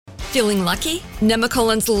Feeling lucky?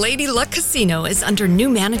 Nemacolin's Lady Luck Casino is under new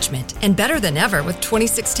management and better than ever with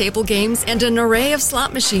 26 table games and an array of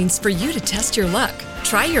slot machines for you to test your luck.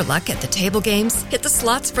 Try your luck at the table games, hit the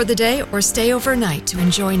slots for the day, or stay overnight to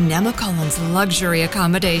enjoy Nemacolin's luxury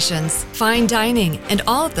accommodations, fine dining, and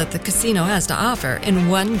all that the casino has to offer in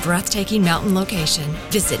one breathtaking mountain location.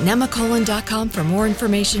 Visit Nemacolin.com for more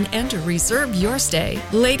information and to reserve your stay.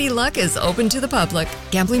 Lady Luck is open to the public.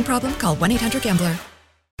 Gambling problem? Call 1-800-GAMBLER.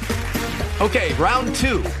 Okay, round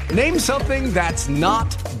two. Name something that's not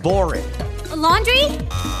boring. A laundry?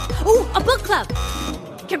 Ooh, a book club.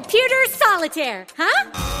 Computer solitaire,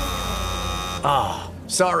 huh? Ah,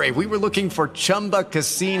 sorry, we were looking for Chumba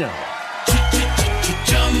Casino.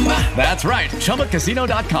 That's right,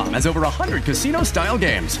 ChumbaCasino.com has over 100 casino-style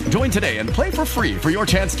games. Join today and play for free for your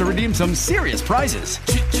chance to redeem some serious prizes.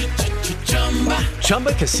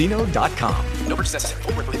 ChumbaCasino.com. No purchase necessary.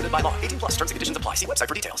 Void where prohibited by law. 18+. Terms and conditions apply. See website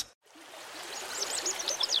for details.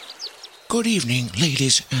 Good evening,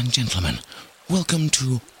 ladies and gentlemen. Welcome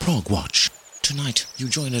to Prog-Watch. Tonight, you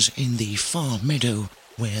join us in the far meadow,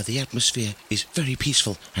 where the atmosphere is very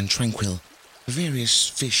peaceful and tranquil. Various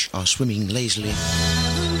fish are swimming lazily.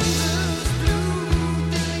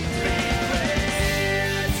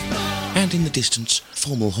 And in the distance,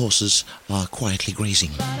 formal horses are quietly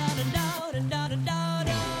grazing.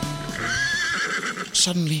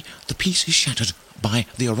 Suddenly, the peace is shattered by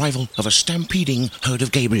the arrival of a stampeding herd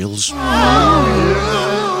of Gabriels.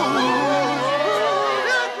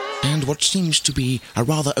 And what seems to be a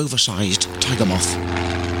rather oversized tiger moth.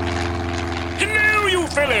 Hello, you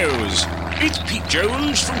fellows! It's Pete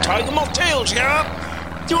Jones from Tiger Moth Tales here.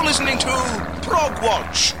 You're listening to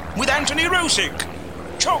Prog-Watch with Anthony Rosick.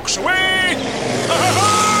 Chocks away!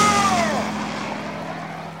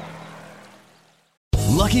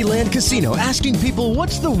 Lucky Land Casino, asking people,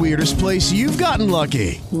 what's the weirdest place you've gotten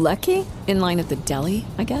lucky? Lucky? In line at the deli,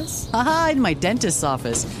 I guess? Aha, in my dentist's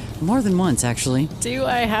office. More than once, actually. Do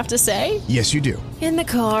I have to say? Yes, you do. In the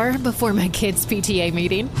car before my kids' PTA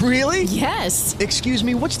meeting. Really? Yes. Excuse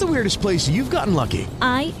me, what's the weirdest place you've gotten lucky?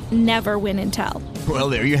 I never win and tell. Well,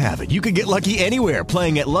 there you have it. You can get lucky anywhere,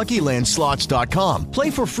 playing at LuckyLandSlots.com.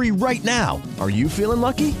 Play for free right now. Are you feeling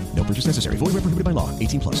lucky? No purchase necessary. Void where prohibited by law.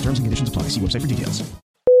 18+. Terms and conditions apply. See website for details.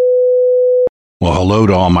 Well, hello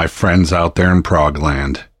to all my friends out there in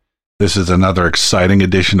Progland. This is another exciting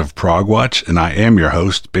edition of Prog-Watch, and I am your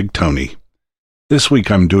host, Big Tony. This week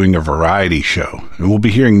I'm doing a variety show, and we'll be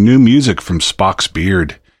hearing new music from Spock's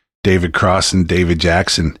Beard, David Cross and David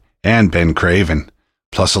Jackson, and Ben Craven,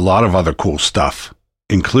 plus a lot of other cool stuff,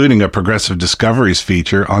 including a Progressive Discoveries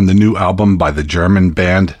feature on the new album by the German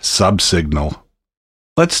band Subsignal.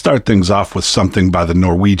 Let's start things off with something by the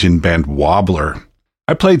Norwegian band Wobbler.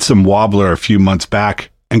 I played some Wobbler a few months back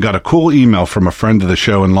and got a cool email from a friend of the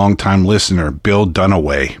show and longtime listener, Bill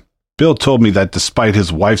Dunaway. Bill told me that despite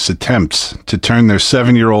his wife's attempts to turn their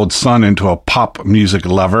 7-year-old son into a pop music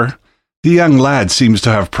lover, the young lad seems to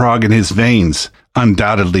have prog in his veins,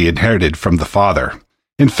 undoubtedly inherited from the father.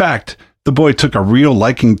 In fact, the boy took a real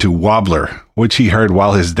liking to Wobbler, which he heard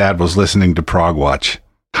while his dad was listening to Prog-Watch.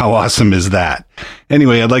 How awesome is that?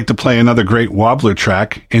 Anyway, I'd like to play another great Wobbler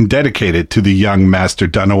track and dedicate it to the young Master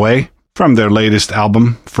Dunaway from their latest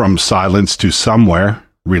album, From Silence to Somewhere,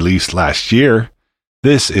 released last year.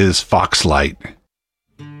 This is Foxlight.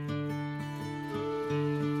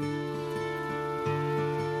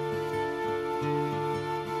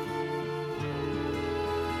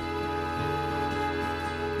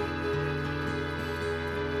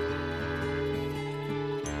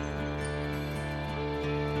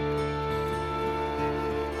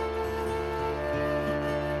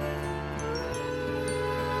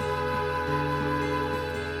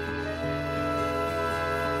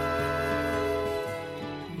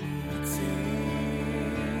 See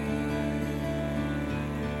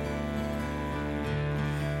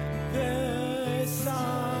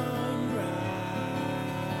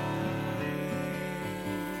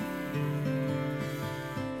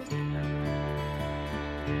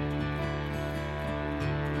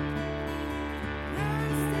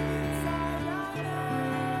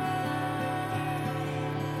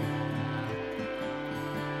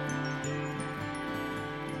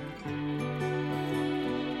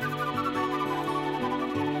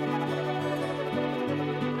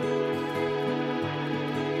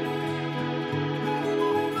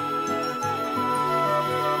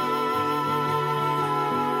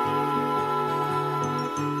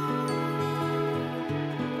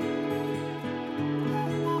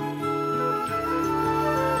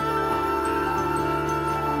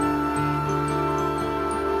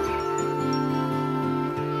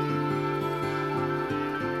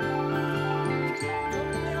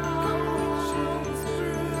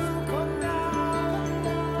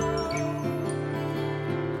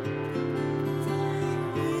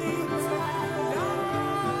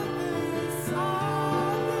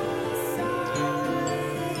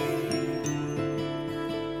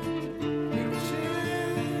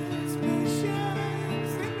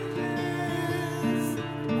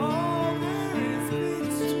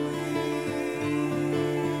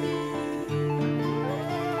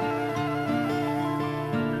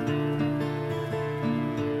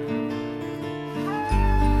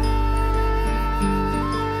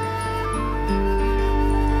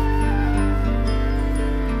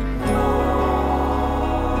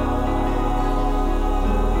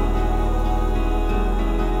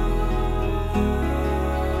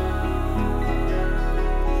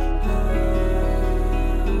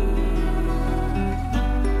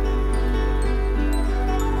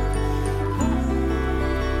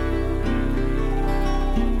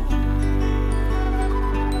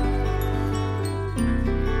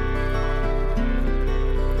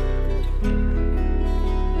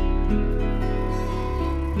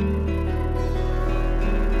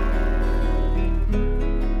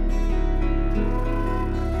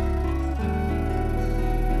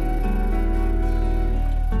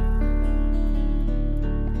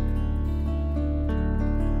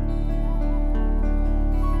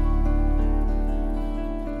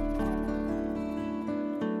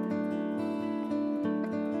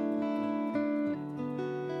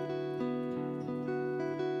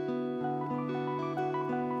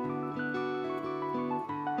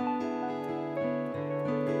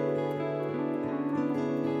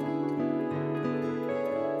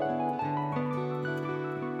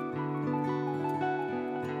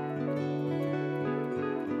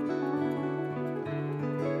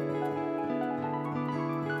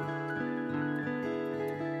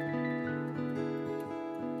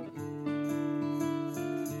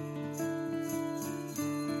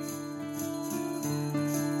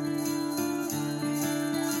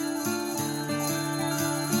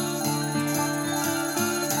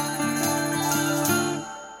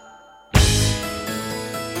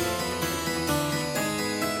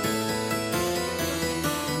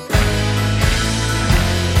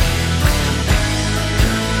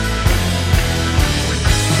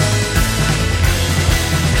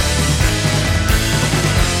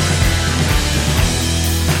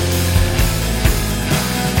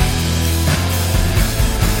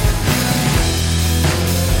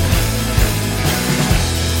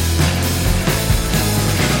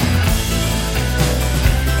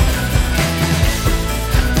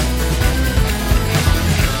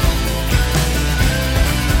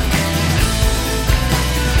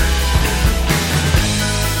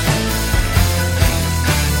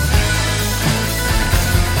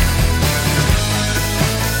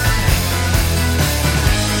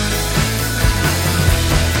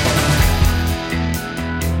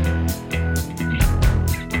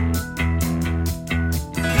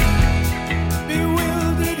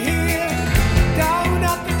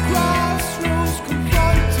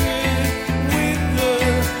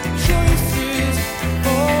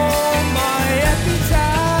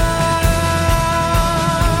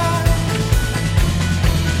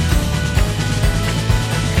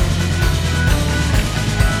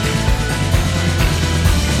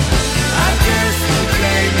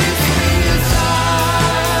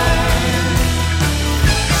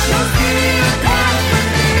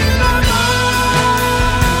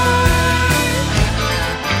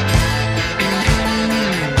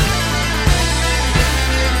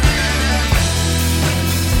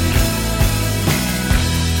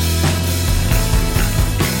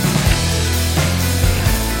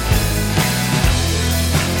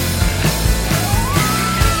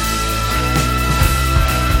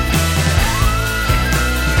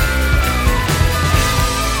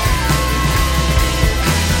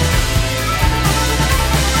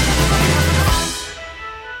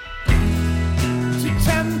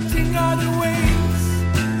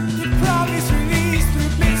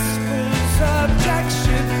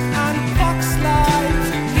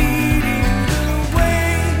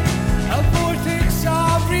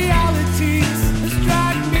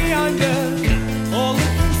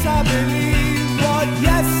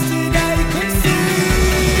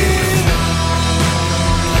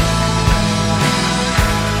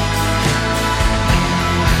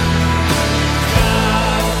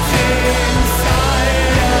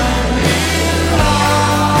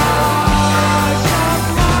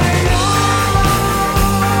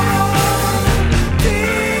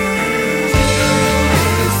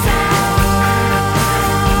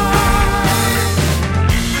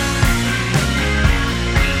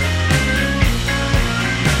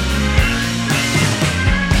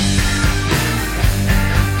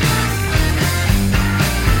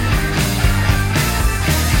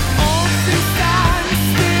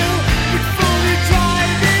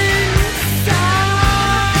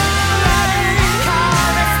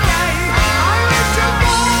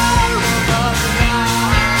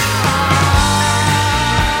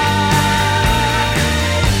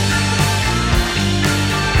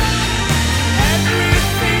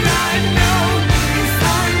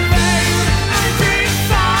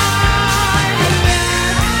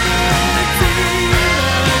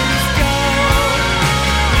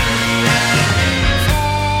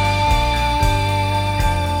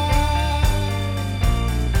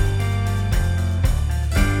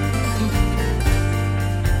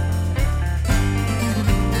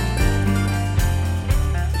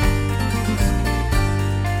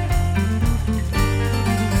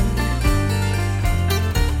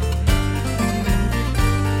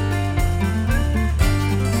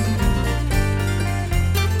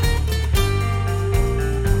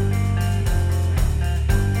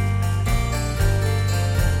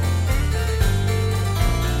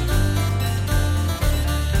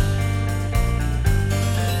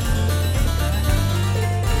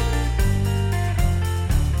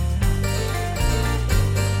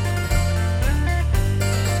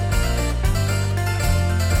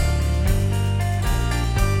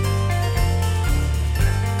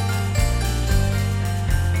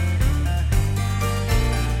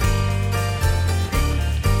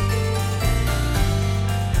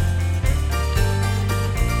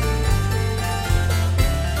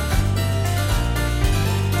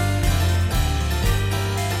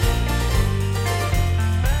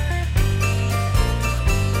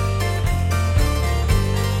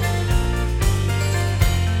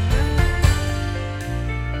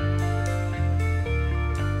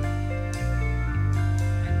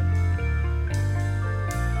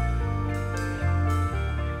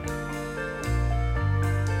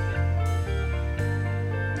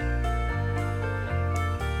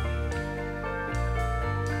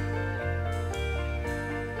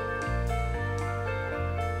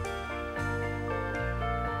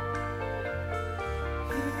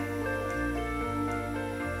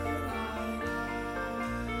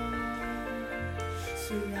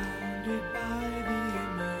surrounded by the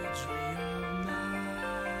imagery of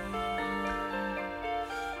night.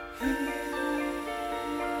 Here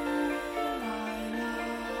I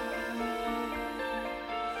lie,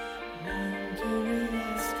 wondering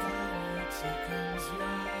as clarity comes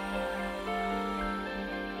round.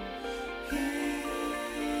 Here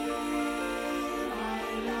I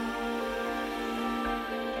lie,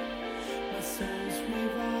 my soul's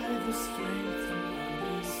revive the strength to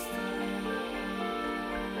understand.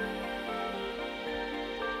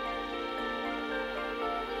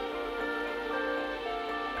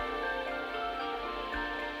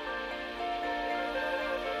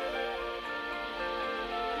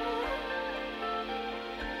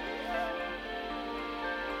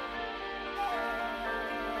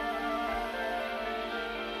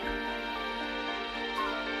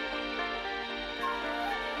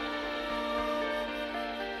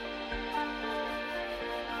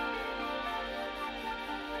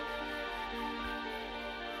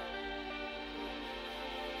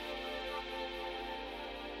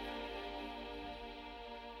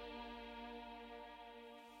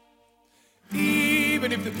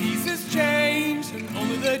 Even if the pieces change and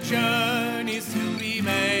only the journey still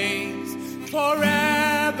remains,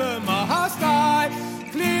 forever my heart's light,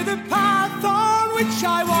 clear the path on which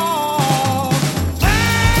I walk.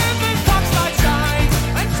 When the foxlight shines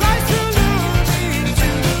and tries to lure me into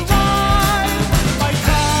the wild, I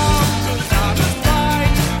come to satisfy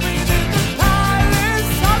within the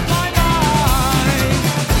palace of my mind.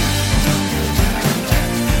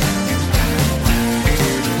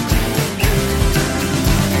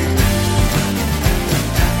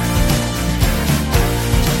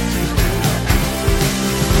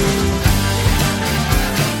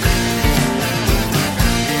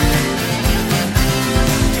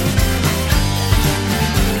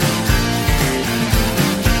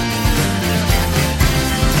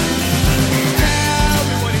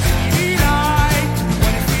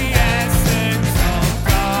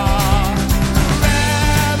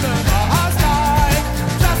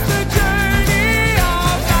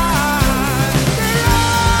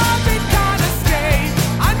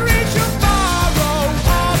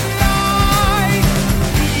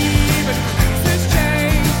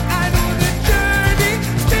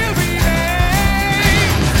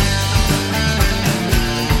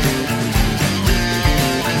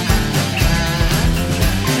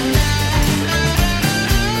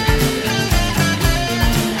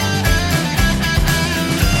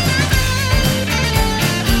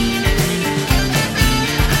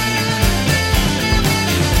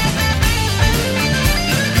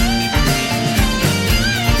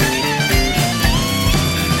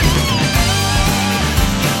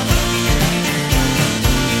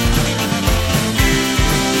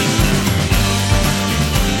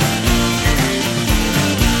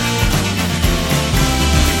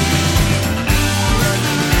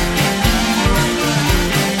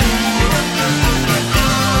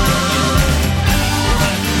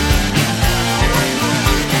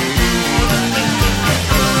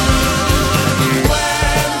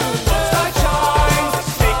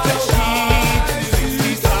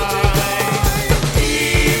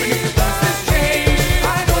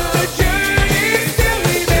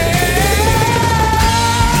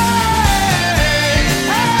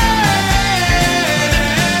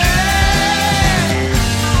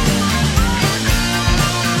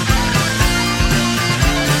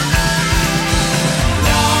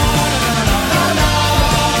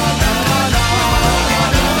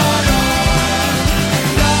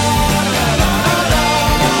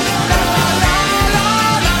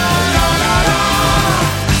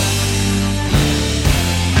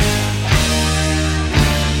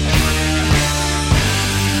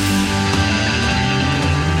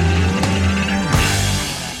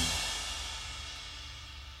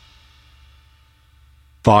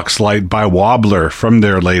 Foxlight by Wobbler from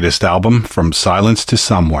their latest album, From Silence to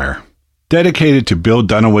Somewhere. Dedicated to Bill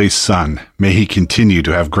Dunaway's son, may he continue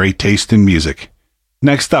to have great taste in music.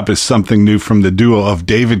 Next up is something new from the duo of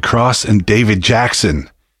David Cross and David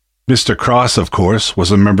Jackson. Mr. Cross, of course,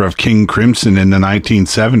 was a member of King Crimson in the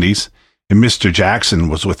 1970s, and Mr. Jackson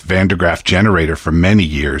was with Vandergraaf Generator for many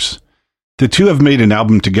years. The two have made an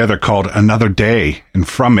album together called Another Day, and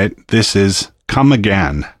from it, this is Come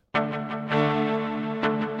Again.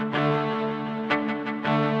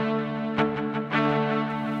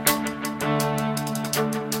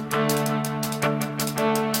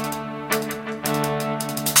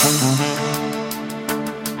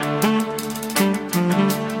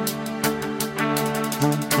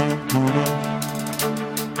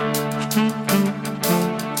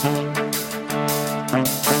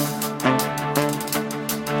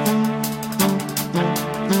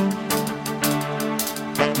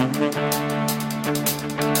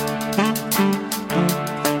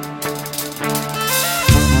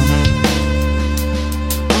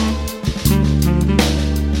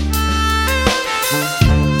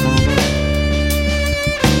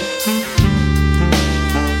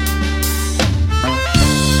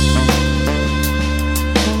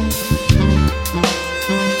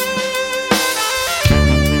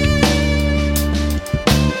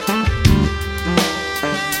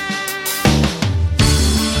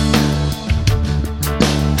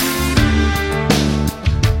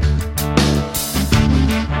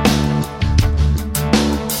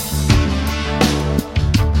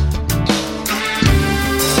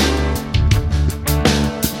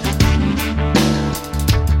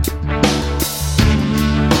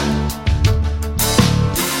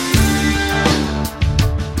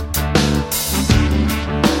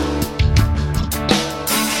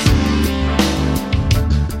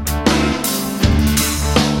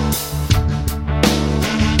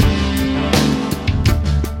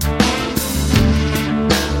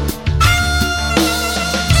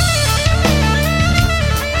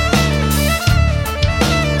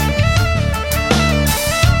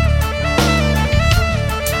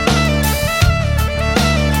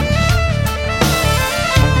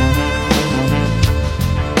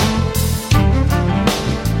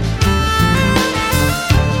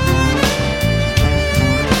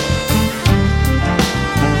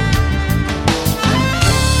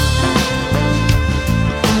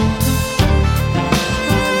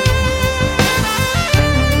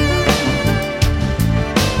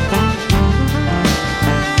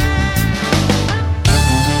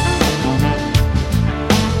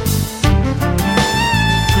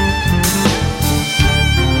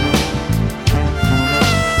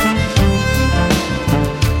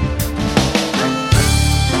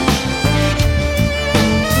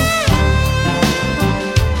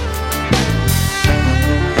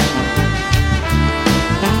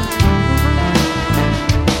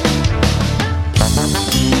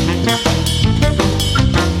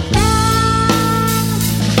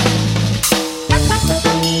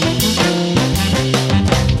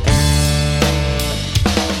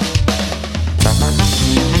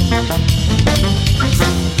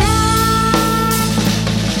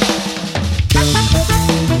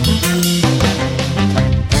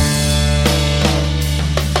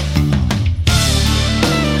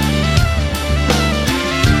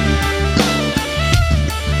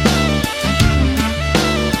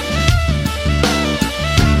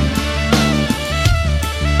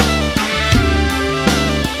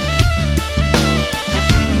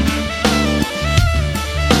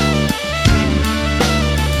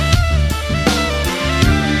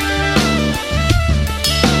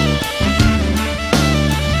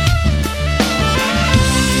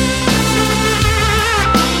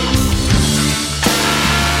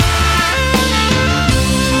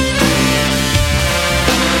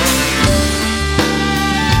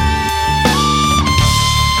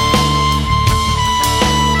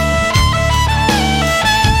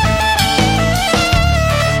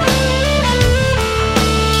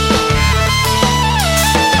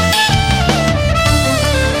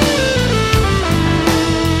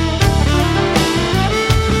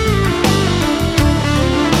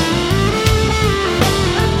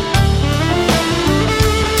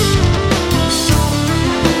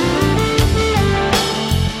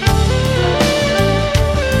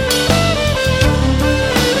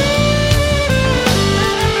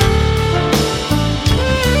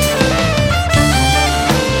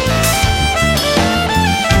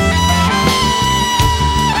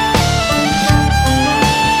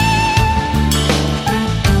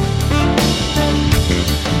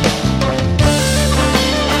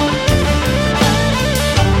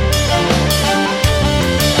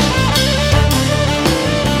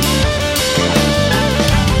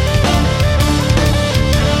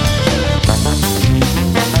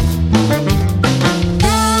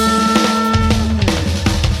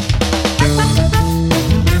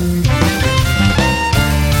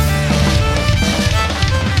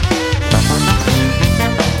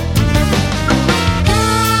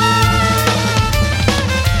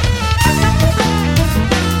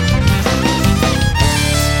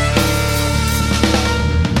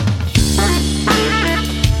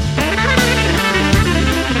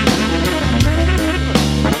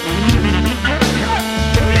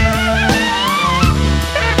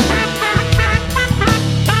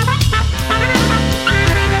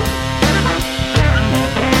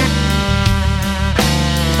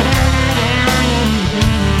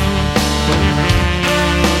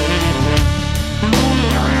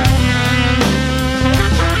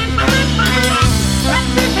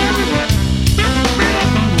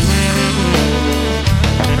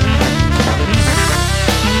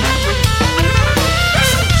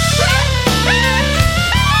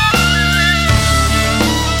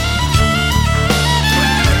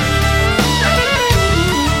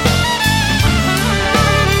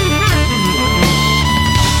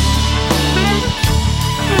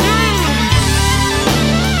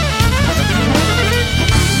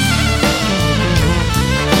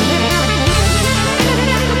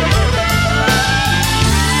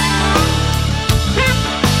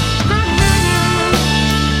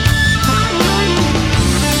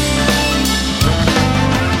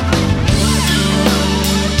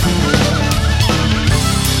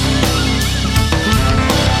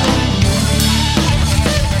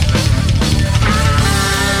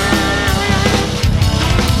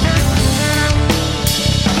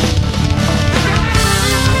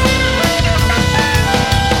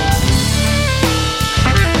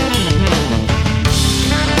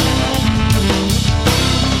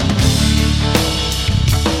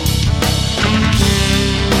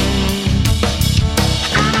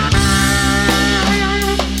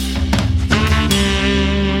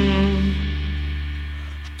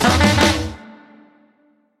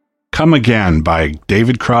 Come Again by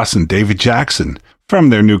David Cross and David Jackson from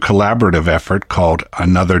their new collaborative effort called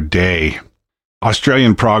Another Day.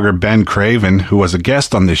 Australian progger Ben Craven, who was a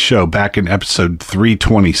guest on this show back in episode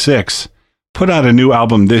 326, put out a new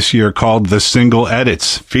album this year called The Single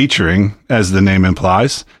Edits, featuring, as the name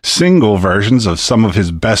implies, single versions of some of his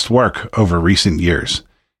best work over recent years.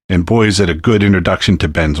 And boy, is it a good introduction to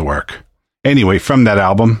Ben's work. Anyway, from that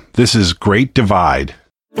album, this is Great Divide.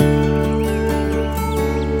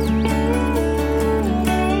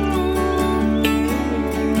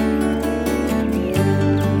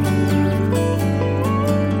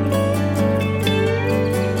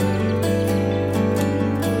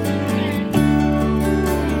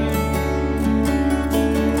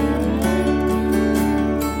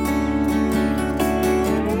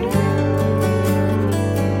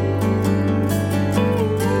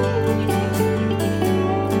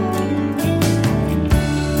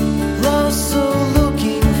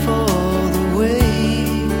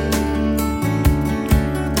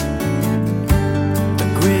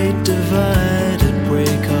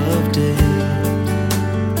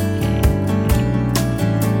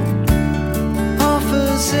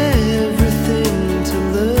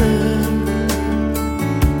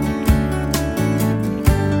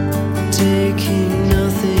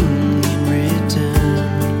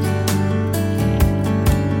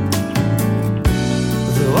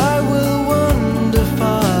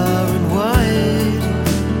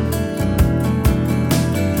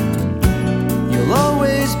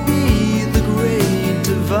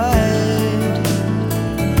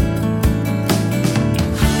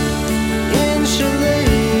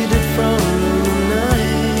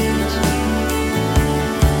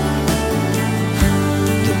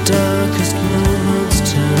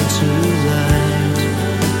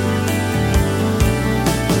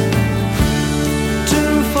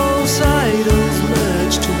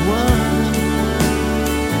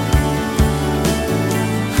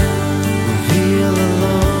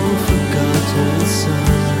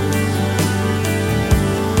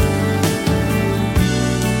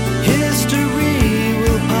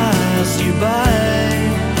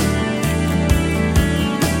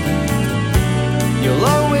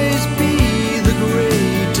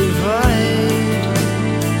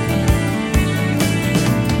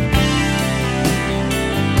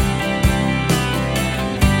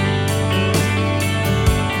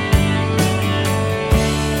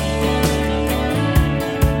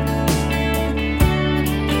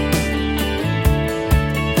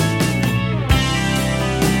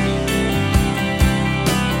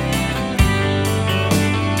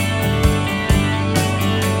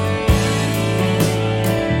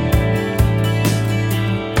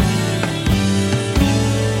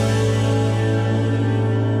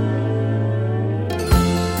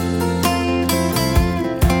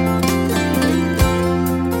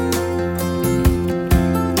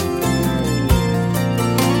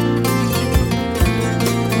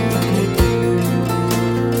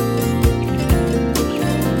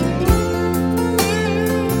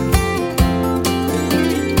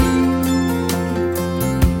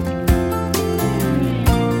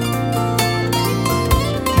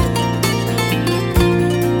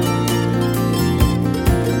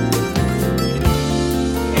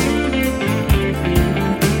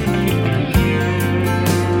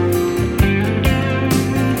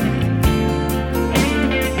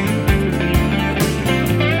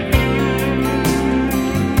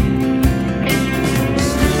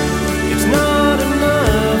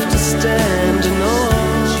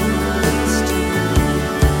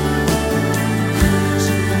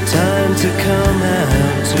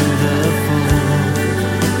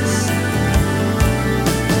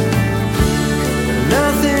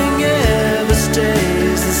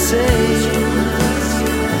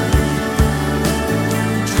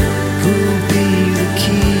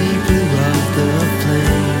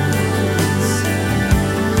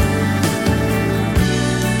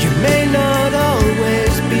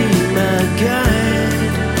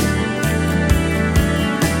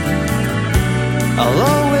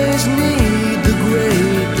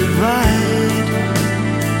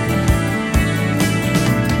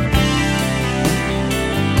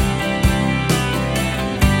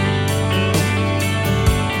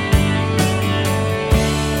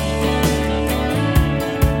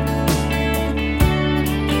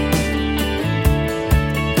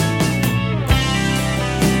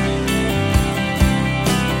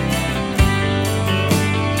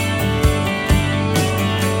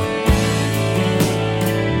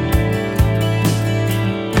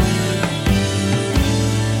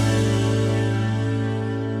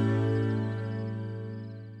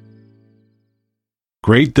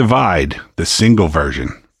 Great Divide, the single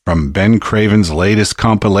version, from Ben Craven's latest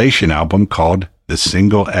compilation album called The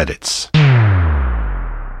Single Edits.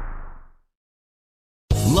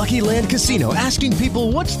 Lucky Land Casino, asking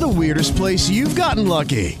people, what's the weirdest place you've gotten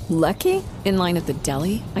lucky? Lucky? In line at the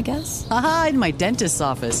deli, I guess? Aha, in my dentist's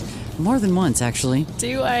office. More than once, actually.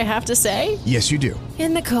 Do I have to say? Yes, you do.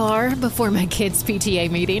 In the car before my kids' PTA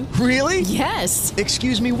meeting. Really? Yes.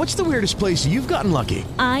 Excuse me, what's the weirdest place you've gotten lucky?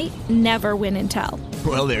 I never win and tell.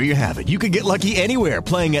 Well, there you have it. You can get lucky anywhere,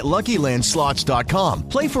 playing at LuckyLandSlots.com.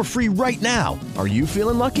 Play for free right now. Are you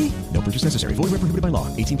feeling lucky? No purchase necessary. Void where prohibited by law.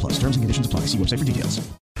 18+. Terms and conditions apply. See website for details.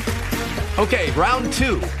 Okay, round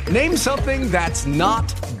two. Name something that's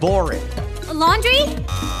not boring. A laundry?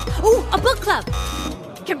 Ooh, a book club.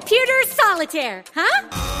 Computer solitaire, huh?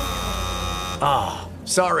 Ah,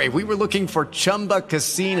 sorry, we were looking for Chumba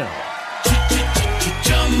Casino.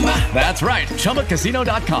 That's right,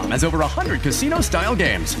 ChumbaCasino.com has over 100 casino-style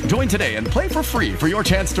games. Join today and play for free for your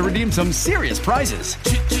chance to redeem some serious prizes.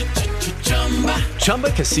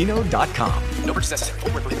 ChumbaCasino.com. No purchase necessary.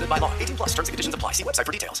 Void where prohibited by law. 18+. Terms and conditions apply. See website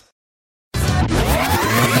for details.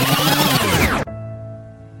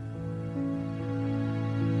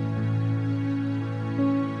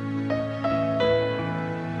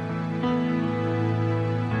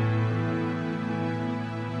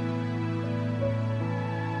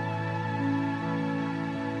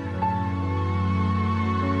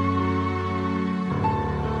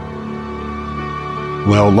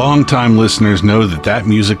 Well, longtime listeners know that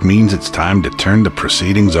music means it's time to turn the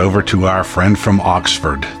proceedings over to our friend from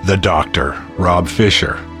Oxford, the Doctor, Rob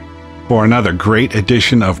Fisher, for another great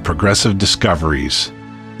edition of Progressive Discoveries.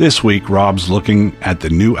 This week, Rob's looking at the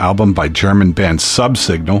new album by German band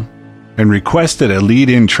Subsignal and requested a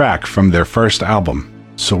lead-in track from their first album,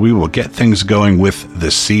 so we will get things going with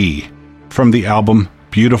The Sea, from the album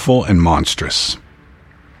Beautiful and Monstrous.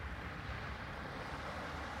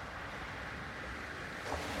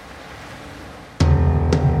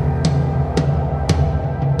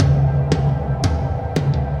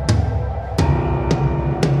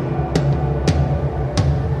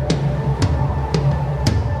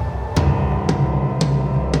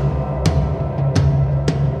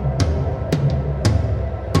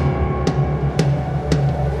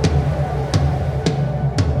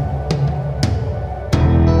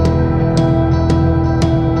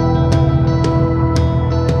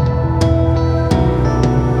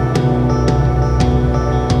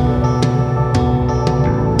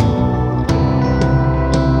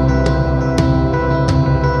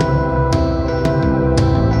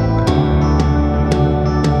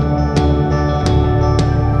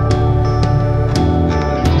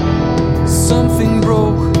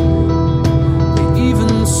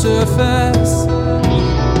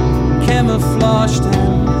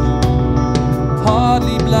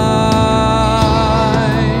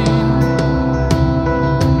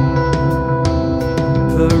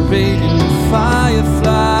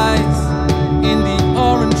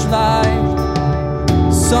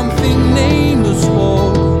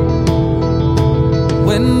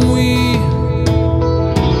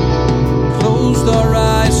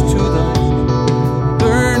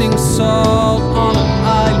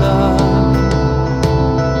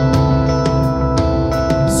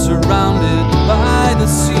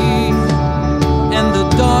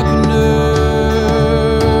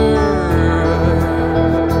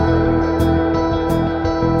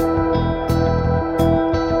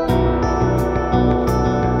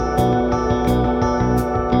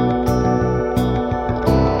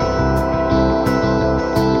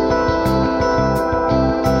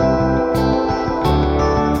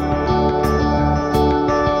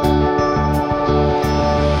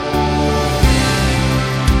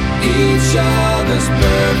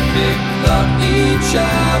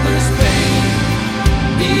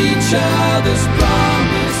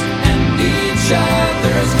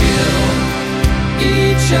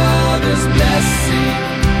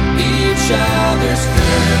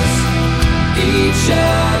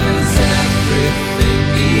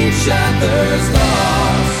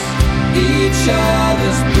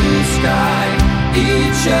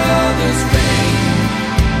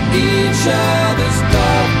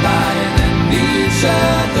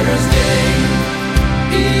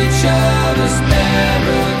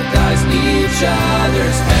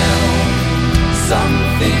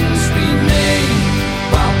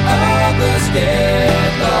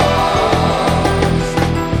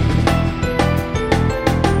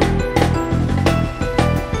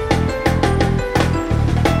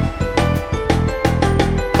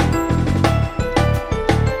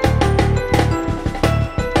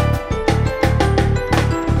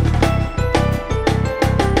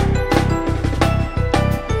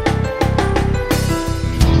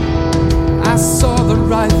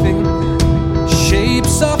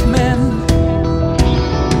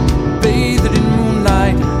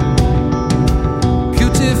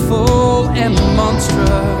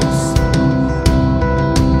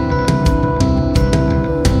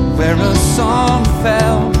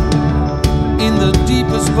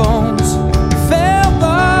 other's bones. Felt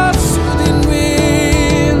the soothing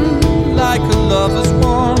wind like a lover's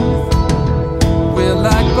warmth. We're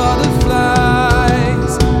like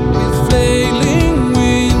butterflies with flailing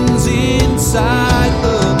wings inside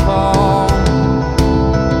the palm.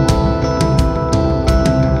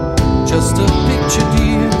 Just a picture,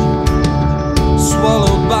 dear,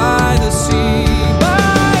 swallowed by the sea.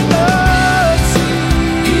 By the sea.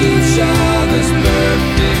 Each other's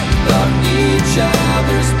perfect love, each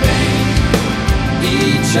other's pain,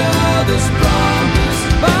 each other's promise,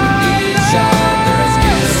 and each other's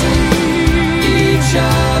guilt, each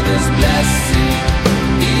other's blessing,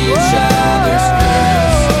 each other's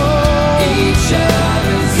curse, each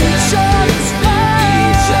other's endless,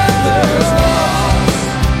 each other's loss,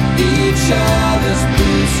 each other's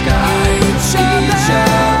blue sky, each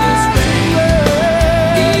other's rain,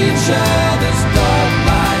 each other's dark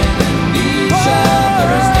light, and each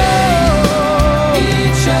other's day,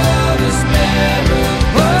 each other's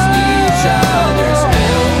paradise, each other's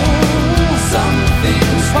hell. Some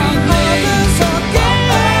things remain,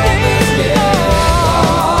 while others get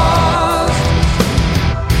lost.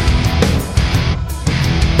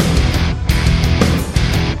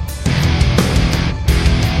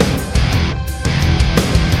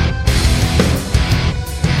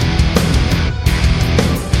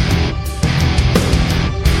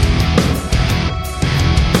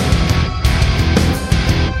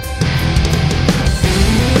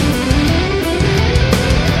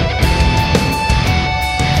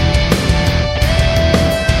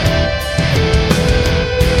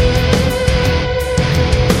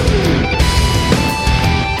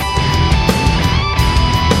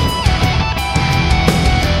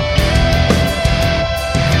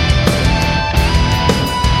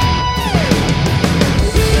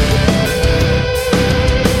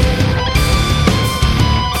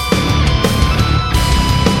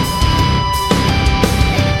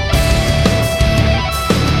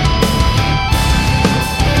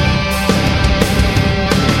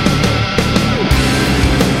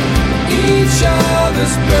 Each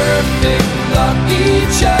other's perfect love,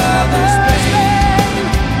 each other's pain,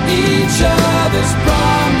 each other's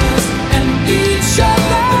promise, and each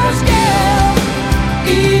other's guilt,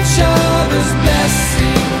 each other's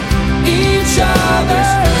blessing, each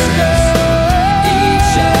other's curse,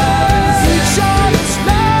 each other's endless,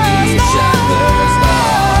 each other's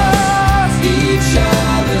loss, each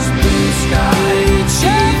other's blue sky, each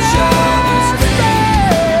other's rain,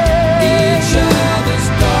 each other's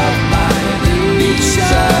dark light, each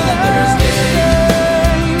other's day,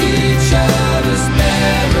 each other's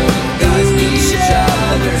paradise, each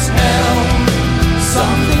other's hell.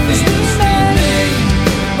 Some things remain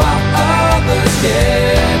while others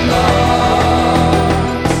get lost.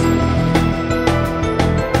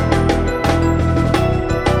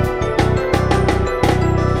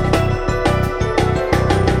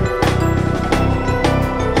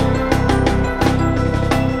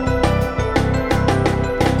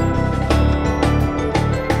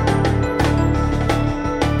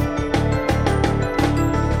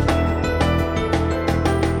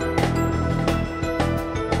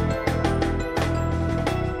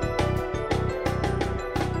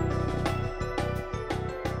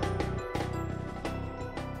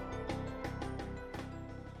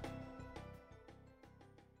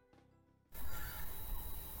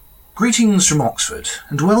 Greetings from Oxford,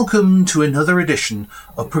 and welcome to another edition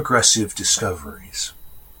of Progressive Discoveries.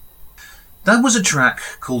 That was a track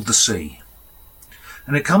called The Sea,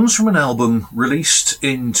 and it comes from an album released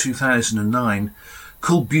in 2009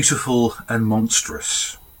 called Beautiful and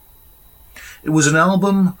Monstrous. It was an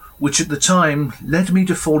album which at the time led me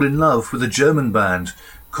to fall in love with a German band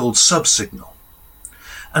called Subsignal.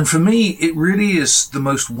 And for me, it really is the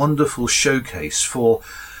most wonderful showcase for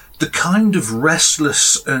the kind of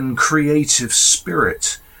restless and creative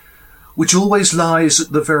spirit which always lies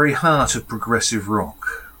at the very heart of progressive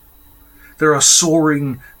rock. There are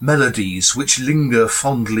soaring melodies which linger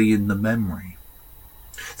fondly in the memory.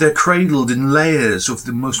 They're cradled in layers of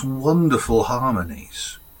the most wonderful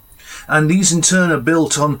harmonies. And these in turn are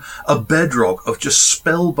built on a bedrock of just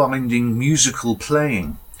spellbinding musical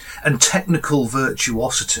playing and technical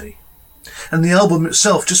virtuosity. And the album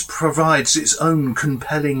itself just provides its own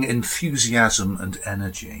compelling enthusiasm and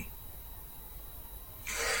energy.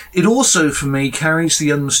 It also, for me, carries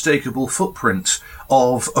the unmistakable footprint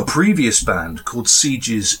of a previous band called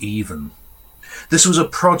Siege's Even. This was a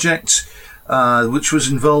project which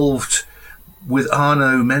was involved with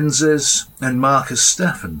Arno Menzies and Marcus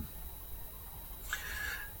Steffen.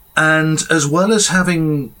 And as well as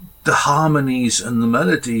having the harmonies and the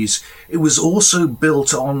melodies, it was also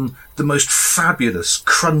built on the most fabulous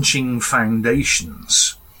crunching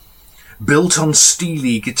foundations, built on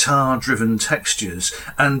steely guitar-driven textures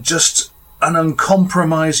and just an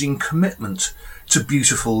uncompromising commitment to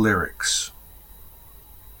beautiful lyrics.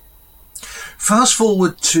 Fast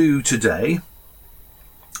forward to today,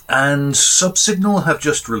 and Subsignal have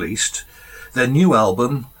just released their new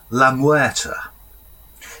album, La Muerta.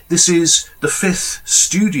 This is the 5th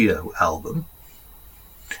studio album,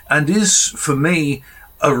 and is, for me,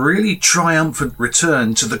 a really triumphant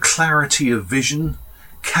return to the clarity of vision,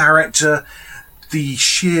 character, the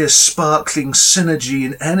sheer sparkling synergy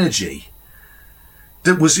and energy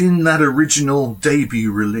that was in that original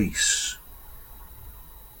debut release.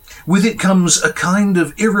 With it comes a kind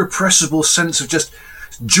of irrepressible sense of just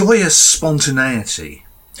joyous spontaneity,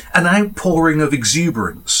 an outpouring of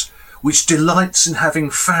exuberance, which delights in having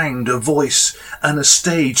found a voice and a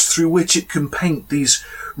stage through which it can paint these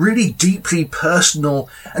really deeply personal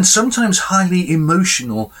and sometimes highly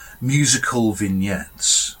emotional musical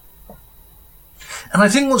vignettes. And I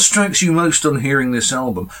think what strikes you most on hearing this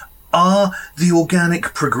album are the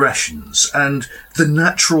organic progressions and the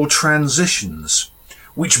natural transitions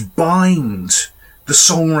which bind the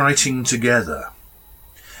songwriting together,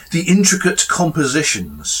 the intricate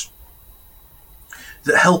compositions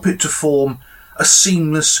that help it to form a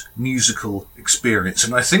seamless musical experience.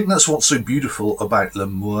 And I think that's what's so beautiful about La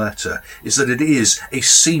Muerta, is that it is a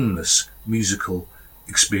seamless musical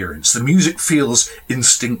experience. The music feels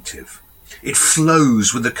instinctive. It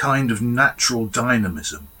flows with a kind of natural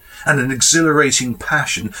dynamism and an exhilarating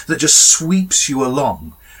passion that just sweeps you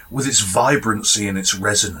along with its vibrancy and its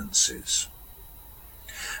resonances.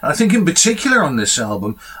 And I think in particular on this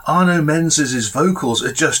album, Arno Menzies' vocals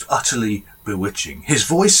are just utterly bewitching. His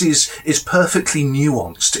voice is perfectly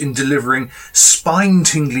nuanced in delivering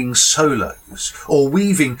spine-tingling solos or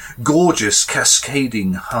weaving gorgeous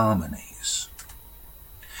cascading harmonies.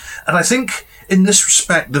 And I think in this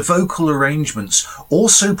respect, the vocal arrangements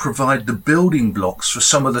also provide the building blocks for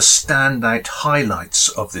some of the standout highlights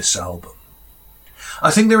of this album. I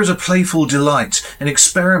think there is a playful delight in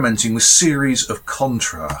experimenting with series of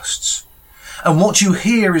contrasts. And what you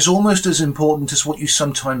hear is almost as important as what you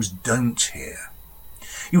sometimes don't hear.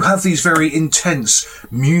 You have these very intense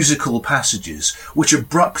musical passages which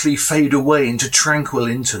abruptly fade away into tranquil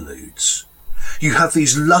interludes. You have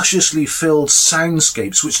these lusciously filled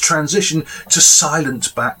soundscapes which transition to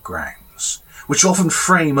silent backgrounds, which often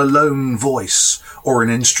frame a lone voice or an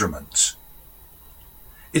instrument.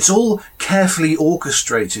 It's all carefully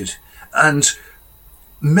orchestrated and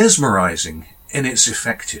mesmerising in its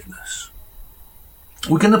effectiveness.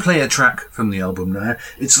 We're going to play a track from the album now.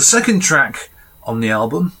 It's the second track on the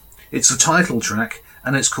album. It's the title track,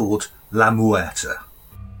 and it's called La Muerta.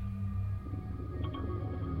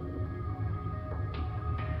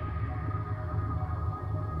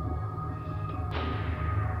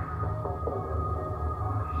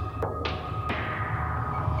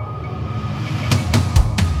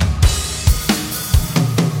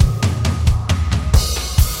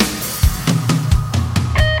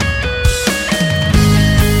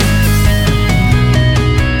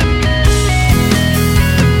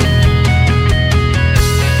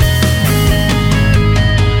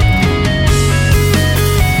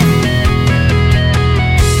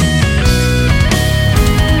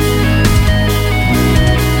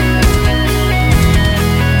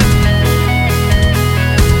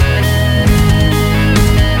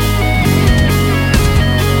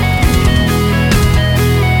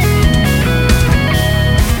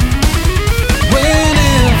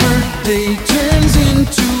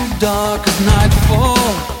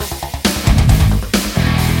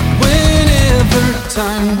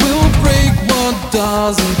 Time will break what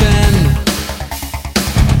doesn't bend.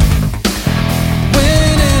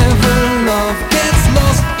 Whenever love gets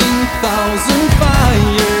lost in thousand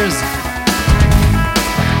fires,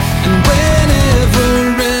 and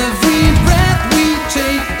whenever every breath we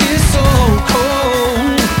take is so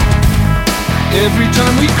cold, every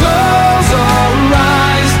time we close our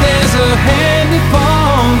eyes there's a hand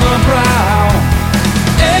upon the brow.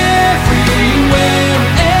 Everywhere,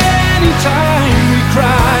 anytime we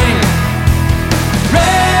cry,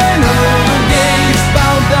 renegades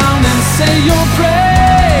bow down and say your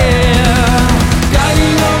prayer,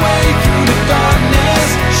 guiding our way through the darkness.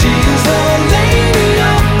 She is the lady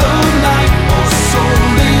of the night, oh so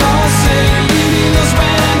they all say, leading us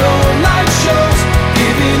where no light shows,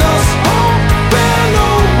 giving us hope where no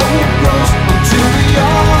hope grows, until we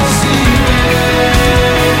all see it.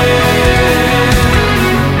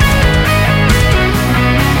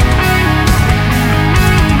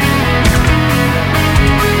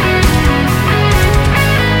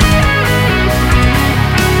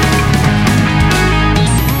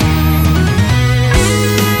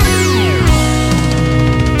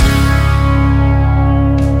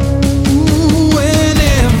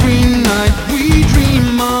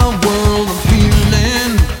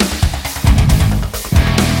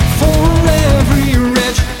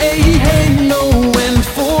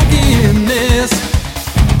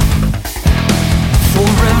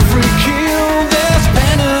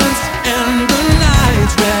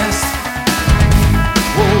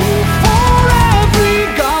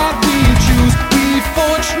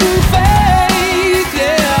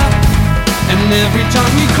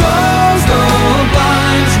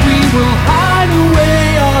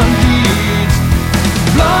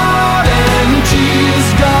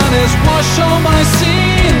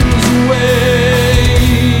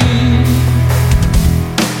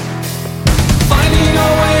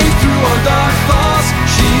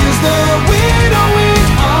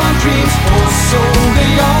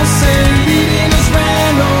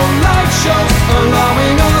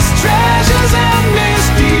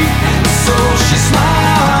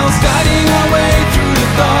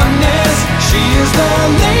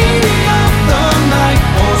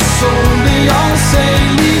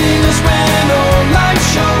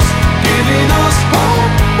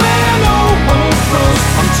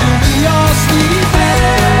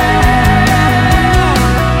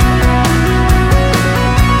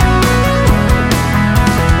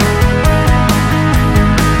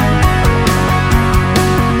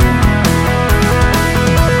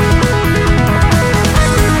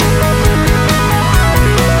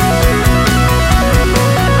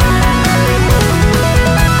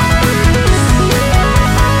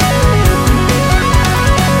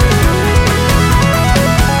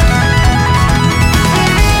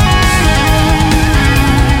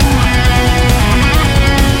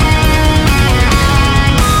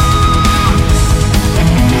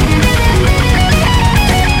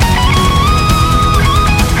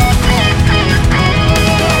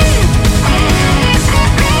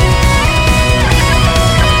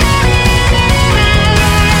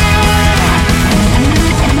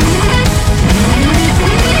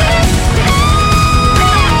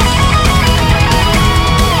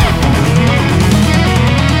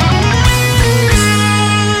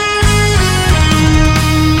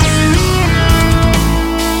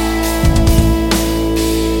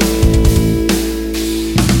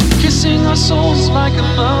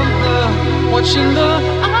 watching the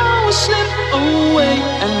hours slip away.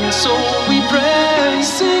 And so we pray,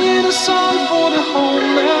 singing a song for the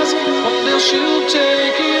homeless. One day she'll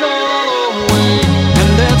take it all away.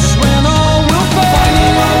 And that's when all will fall.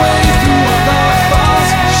 Finding our way through our dark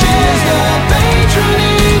thoughts. She is the patron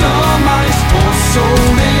in our minds. Or so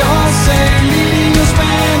they all say, leading us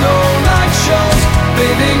candlelight shows,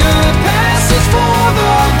 paving a passage for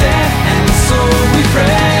the dead. And so we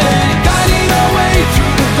pray, guiding our way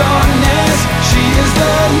through the darkness. She is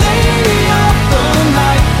the lady of the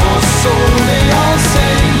night. Or so they all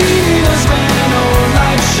say, leading us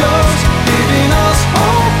candlelight shows, giving us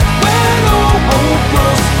hope when all hope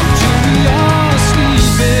grows till we are sleeping.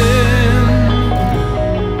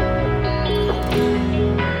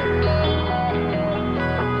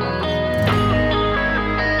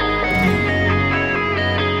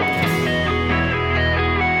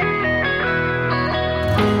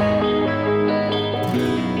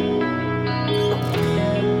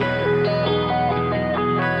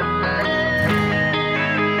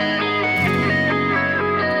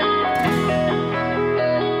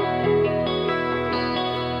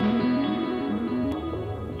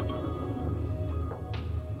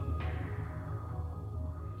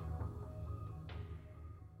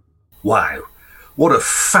 Wow, what a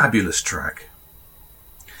fabulous track.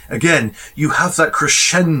 Again, you have that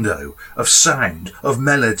crescendo of sound, of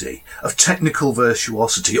melody, of technical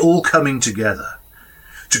virtuosity all coming together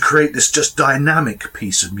to create this just dynamic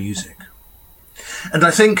piece of music. And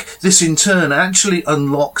I think this in turn actually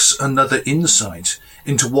unlocks another insight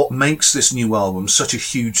into what makes this new album such a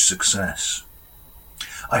huge success.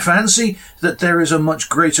 I fancy that there is a much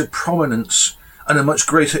greater prominence and a much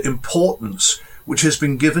greater importance which has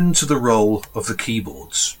been given to the role of the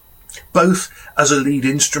keyboards, both as a lead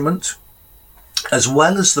instrument, as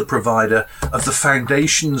well as the provider of the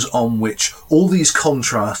foundations on which all these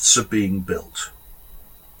contrasts are being built.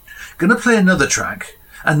 Going to play another track,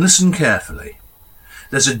 and listen carefully.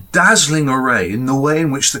 There's a dazzling array in the way in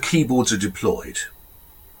which the keyboards are deployed.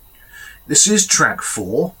 This is track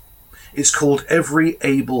 4. It's called Every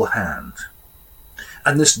Able Hand.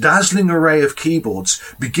 And this dazzling array of keyboards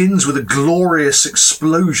begins with a glorious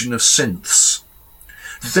explosion of synths,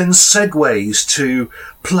 then segues to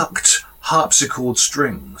plucked harpsichord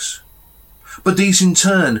strings. But these in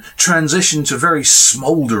turn transition to very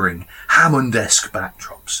smouldering Hammond-esque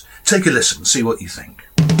backdrops. Take a listen, see what you think.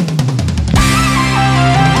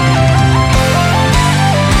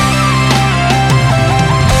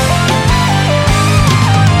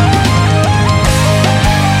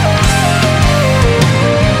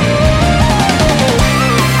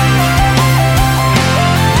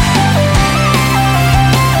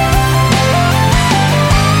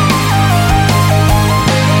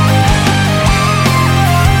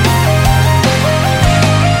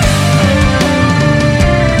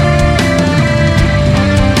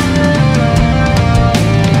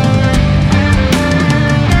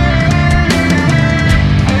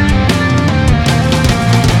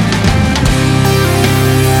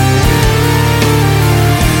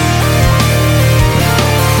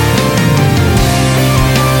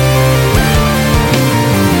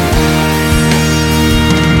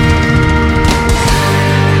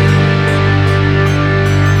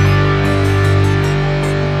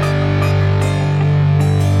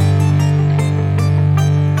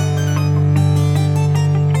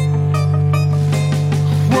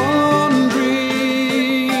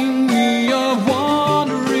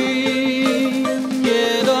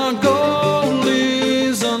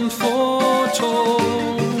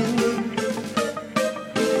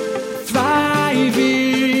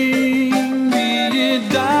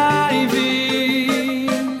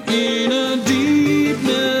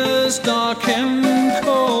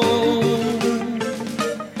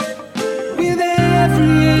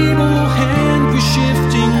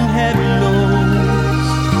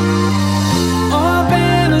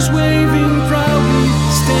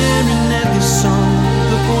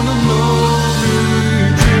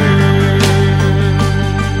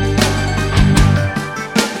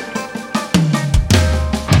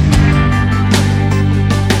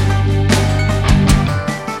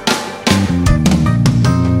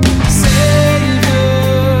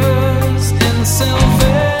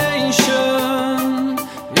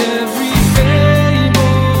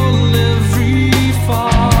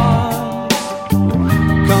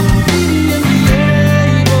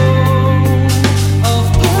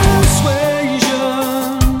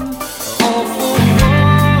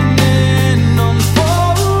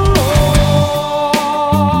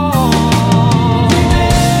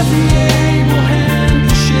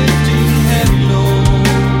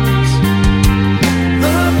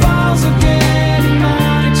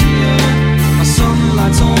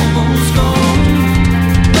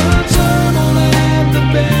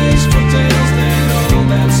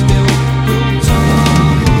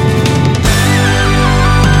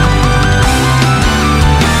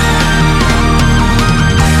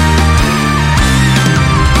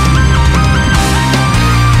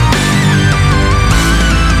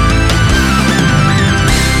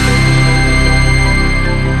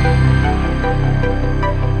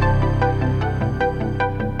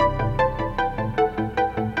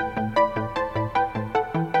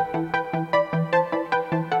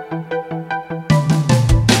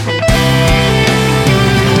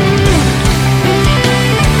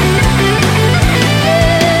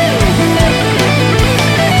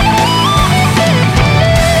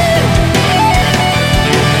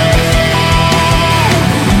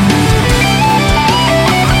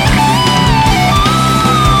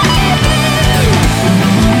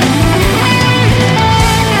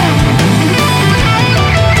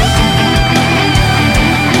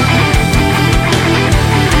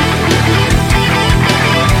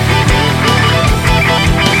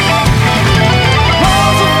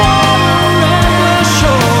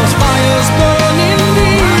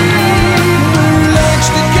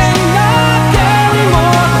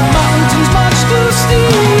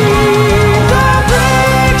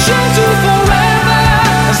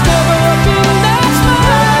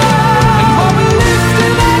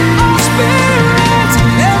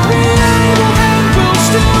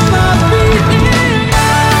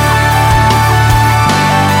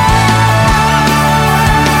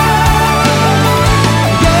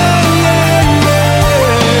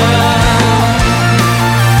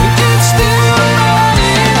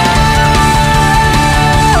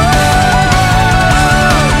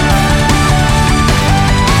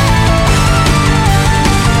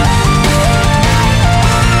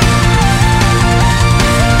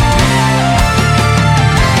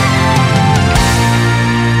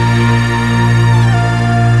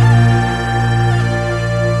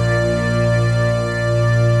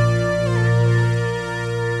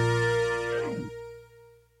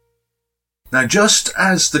 Now, just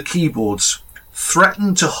as the keyboards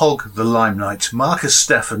threaten to hog the limelight, Marcus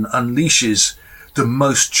Stephan unleashes the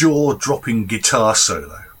most jaw-dropping guitar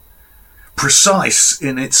solo, precise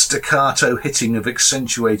in its staccato hitting of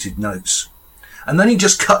accentuated notes. And then he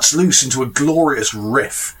just cuts loose into a glorious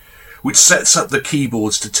riff, which sets up the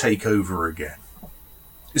keyboards to take over again.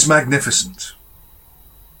 It's magnificent.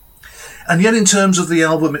 And yet in terms of the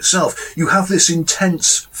album itself, you have this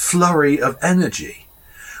intense flurry of energy,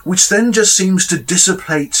 which then just seems to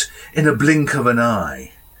dissipate in a blink of an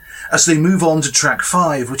eye, as they move on to track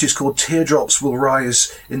 5, which is called Teardrops Will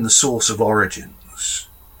Rise in the Source of Origins,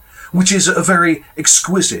 which is a very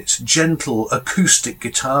exquisite, gentle, acoustic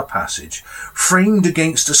guitar passage, framed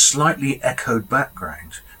against a slightly echoed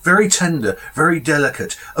background, very tender, very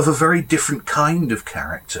delicate, of a very different kind of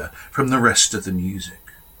character from the rest of the music.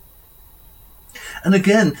 And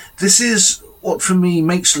again, this is what for me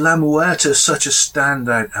makes La Muerta such a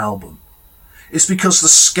standout album. It's because the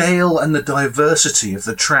scale and the diversity of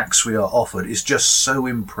the tracks we are offered is just so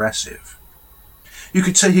impressive. You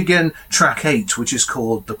could take again track 8, which is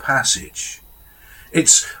called The Passage.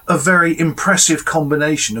 It's a very impressive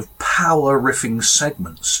combination of power riffing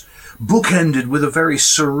segments, bookended with a very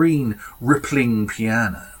serene, rippling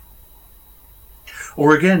piano.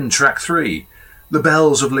 Or again, track 3, The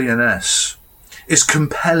Bells of Lyonesse, is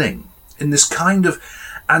compelling in this kind of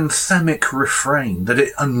anthemic refrain that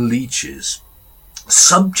it unleashes,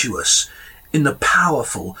 sumptuous in the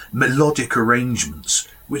powerful melodic arrangements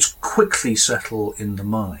which quickly settle in the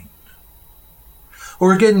mind.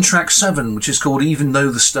 Or again, track 7, which is called Even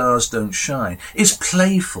Though the Stars Don't Shine, is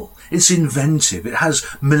playful, it's inventive, it has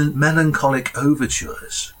melancholic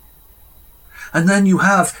overtures. And then you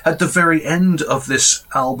have, at the very end of this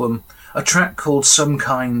album, a track called Some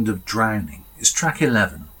Kind of Drowning. It's track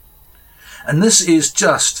 11. And this is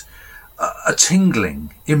just a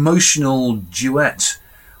tingling, emotional duet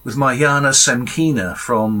with Marjana Semkina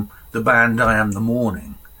from the band I Am the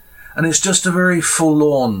Morning. And it's just a very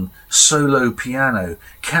full-on solo piano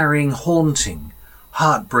carrying haunting,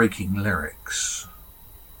 heartbreaking lyrics.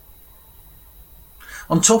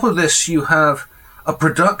 On top of this, you have a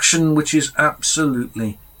production which is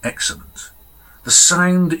absolutely excellent. The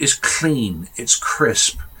sound is clean, it's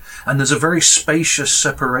crisp, and there's a very spacious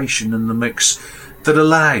separation in the mix that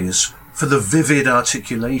allows for the vivid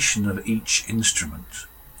articulation of each instrument.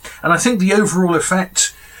 And I think the overall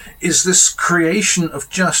effect is this creation of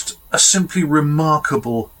just a simply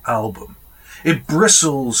remarkable album. It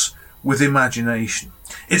bristles with imagination.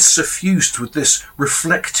 It's suffused with this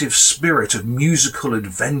reflective spirit of musical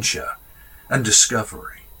adventure and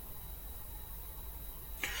discovery.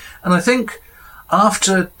 And I think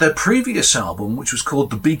after their previous album, which was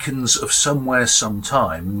called The Beacons of Somewhere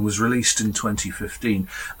Sometime and was released in 2015,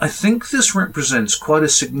 I think this represents quite a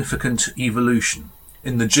significant evolution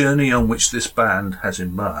in the journey on which this band has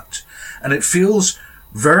embarked. And it feels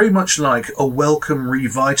very much like a welcome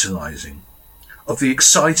revitalizing of the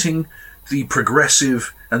exciting, the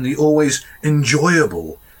progressive, and the always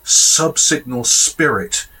enjoyable Subsignal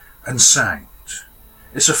spirit and sound.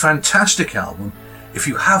 It's a fantastic album. If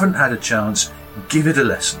you haven't had a chance, give it a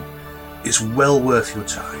listen. It's well worth your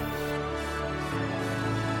time.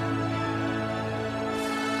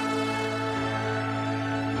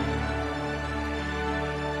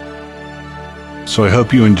 So I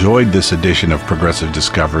hope you enjoyed this edition of Progressive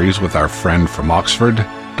Discoveries with our friend from Oxford,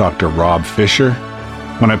 Dr. Rob Fisher.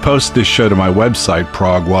 When I post this show to my website,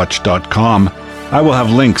 Prog-Watch.com, I will have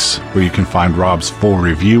links where you can find Rob's full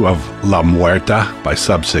review of La Muerta by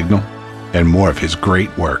Subsignal and more of his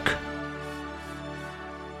great work.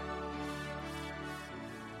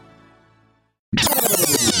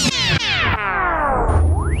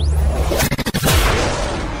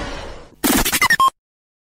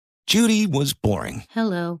 Judy was boring.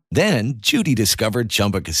 Hello. Then Judy discovered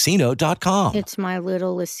ChumbaCasino.com. It's my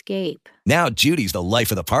little escape. Now Judy's the life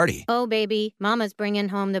of the party. Oh, baby, mama's bringing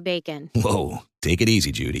home the bacon. Whoa, take it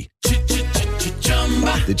easy, Judy.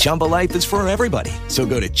 The Chumba life is for everybody. So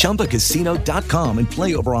go to ChumbaCasino.com and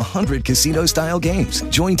play over 100 casino-style games.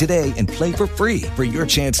 Join today and play for free for your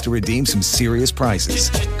chance to redeem some serious prizes.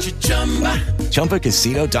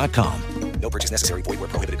 ChumbaCasino.com. No purchase necessary. Void where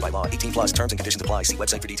prohibited by law. 18 plus terms and conditions apply. See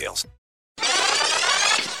website for details.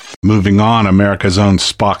 Moving on, America's own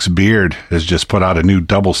Spock's Beard has just put out a new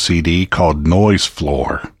double CD called Noise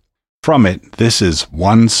Floor. From it, this is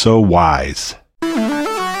One So Wise.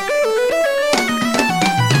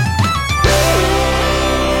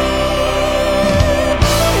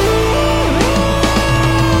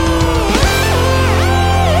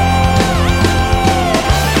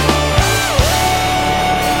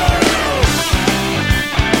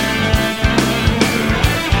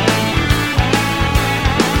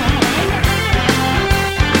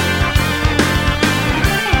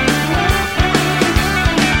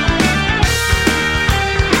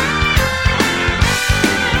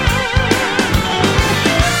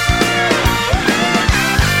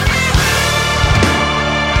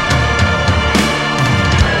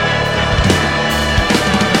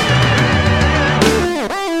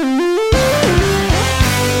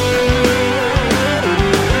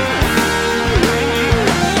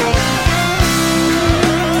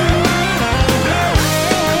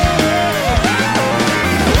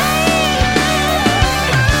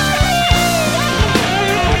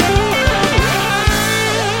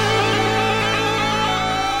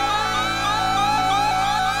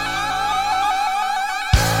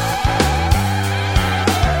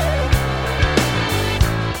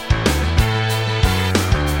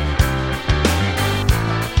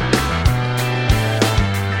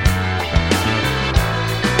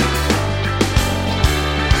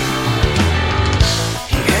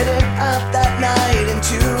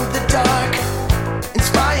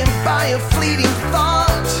 a fleeting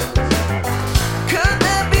thought. Could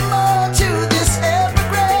there be more to this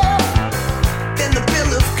epigram than the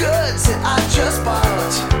bill of goods that I just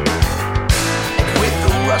bought? And with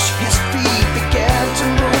the rush his feet began to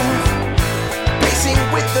move, racing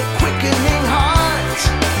with the quickening heart.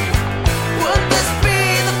 Would this be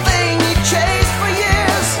the thing you chased for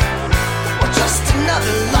years, or just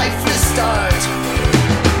another lifeless start?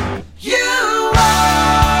 You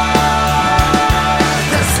are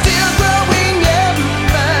the still growing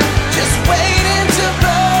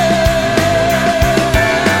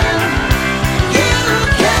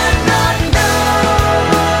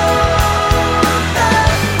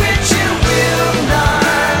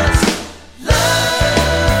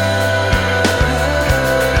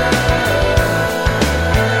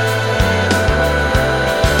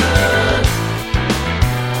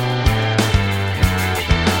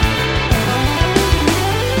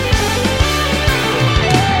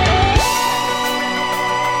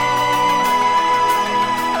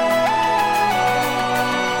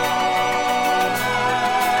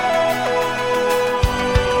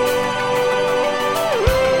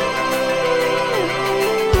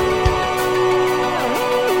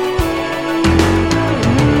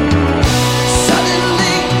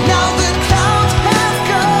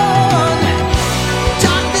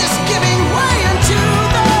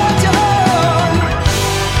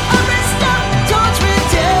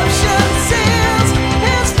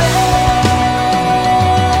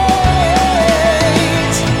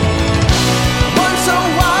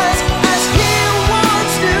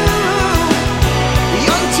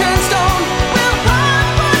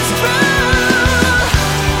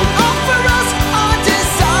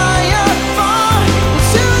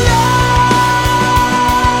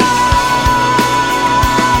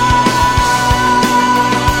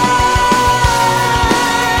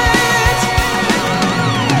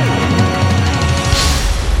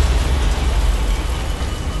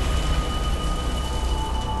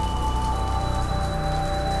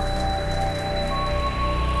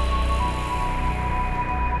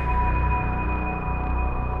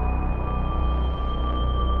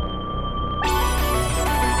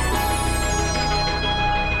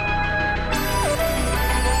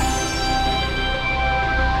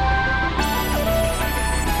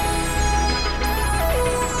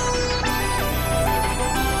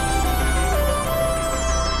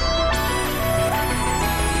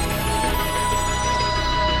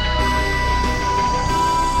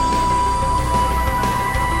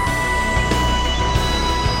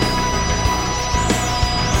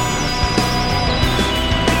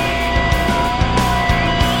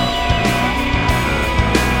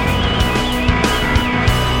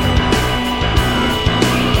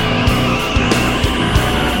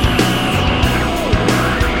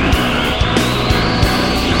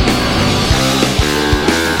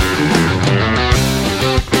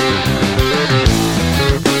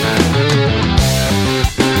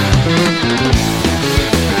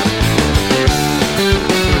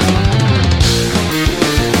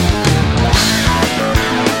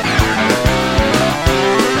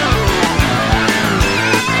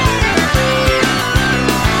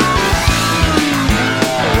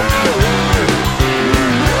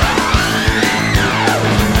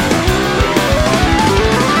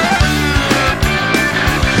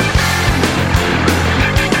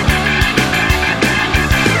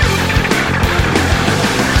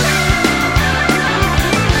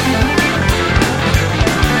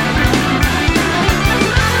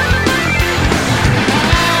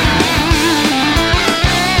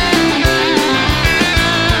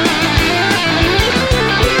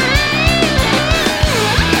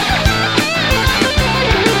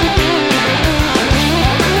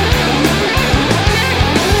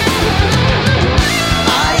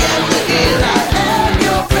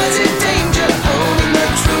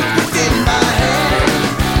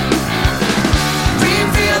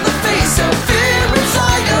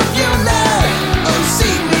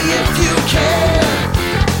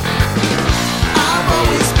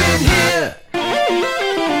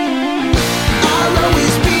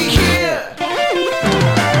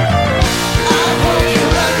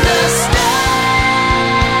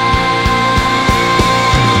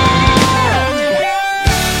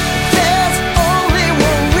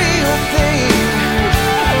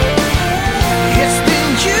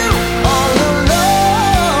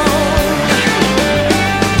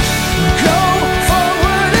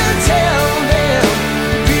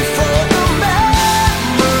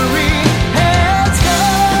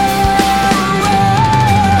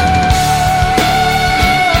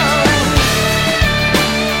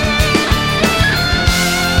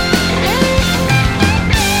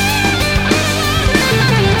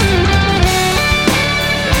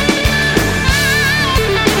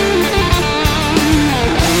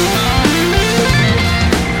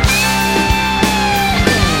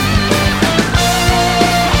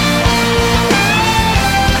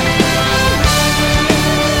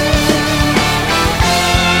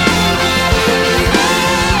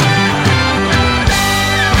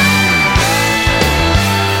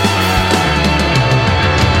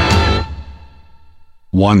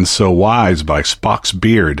One So Wise by Spock's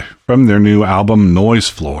Beard from their new album Noise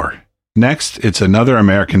Floor. Next, it's another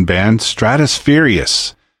American band,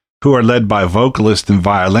 Stratusferius, who are led by vocalist and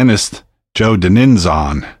violinist Joe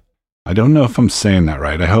Deninzon. I don't know if I'm saying that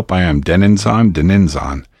right. I hope I am.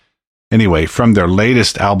 Deninzon. Anyway, from their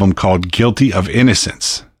latest album called Guilty of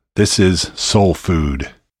Innocence, this is Soul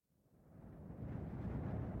Food.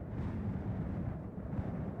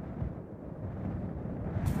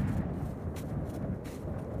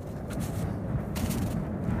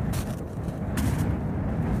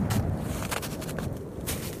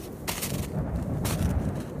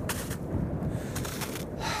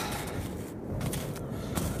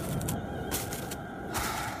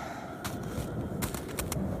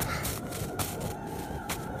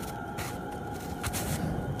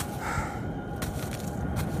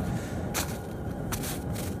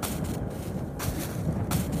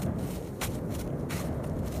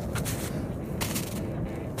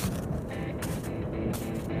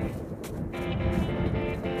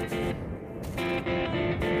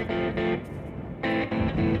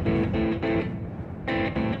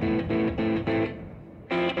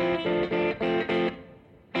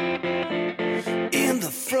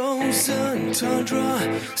 Frozen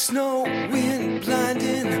tundra, snow, wind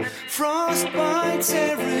blinding, frostbite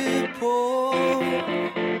every pore.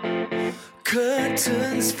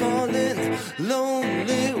 Curtains falling,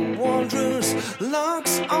 lonely wanderers,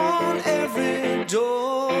 locks on every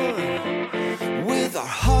door. With our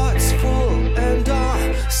hearts full and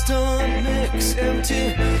our stomachs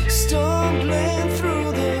empty, stumbling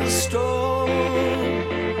through the storm.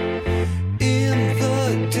 In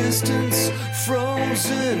the distance,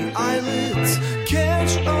 frozen eyelids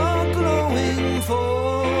catch a glowing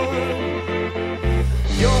form.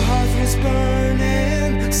 Your heart was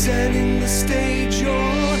burning, setting the stage. Your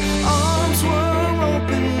arms were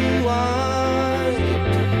open wide.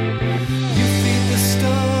 You feed the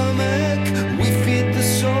stomach, we feed the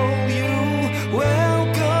soul. You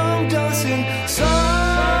welcomed us inside.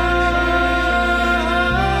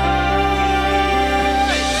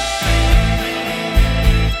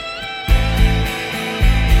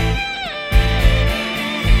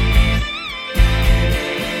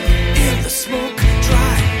 Smoke,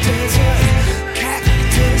 dry desert,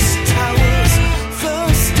 cactus towers, the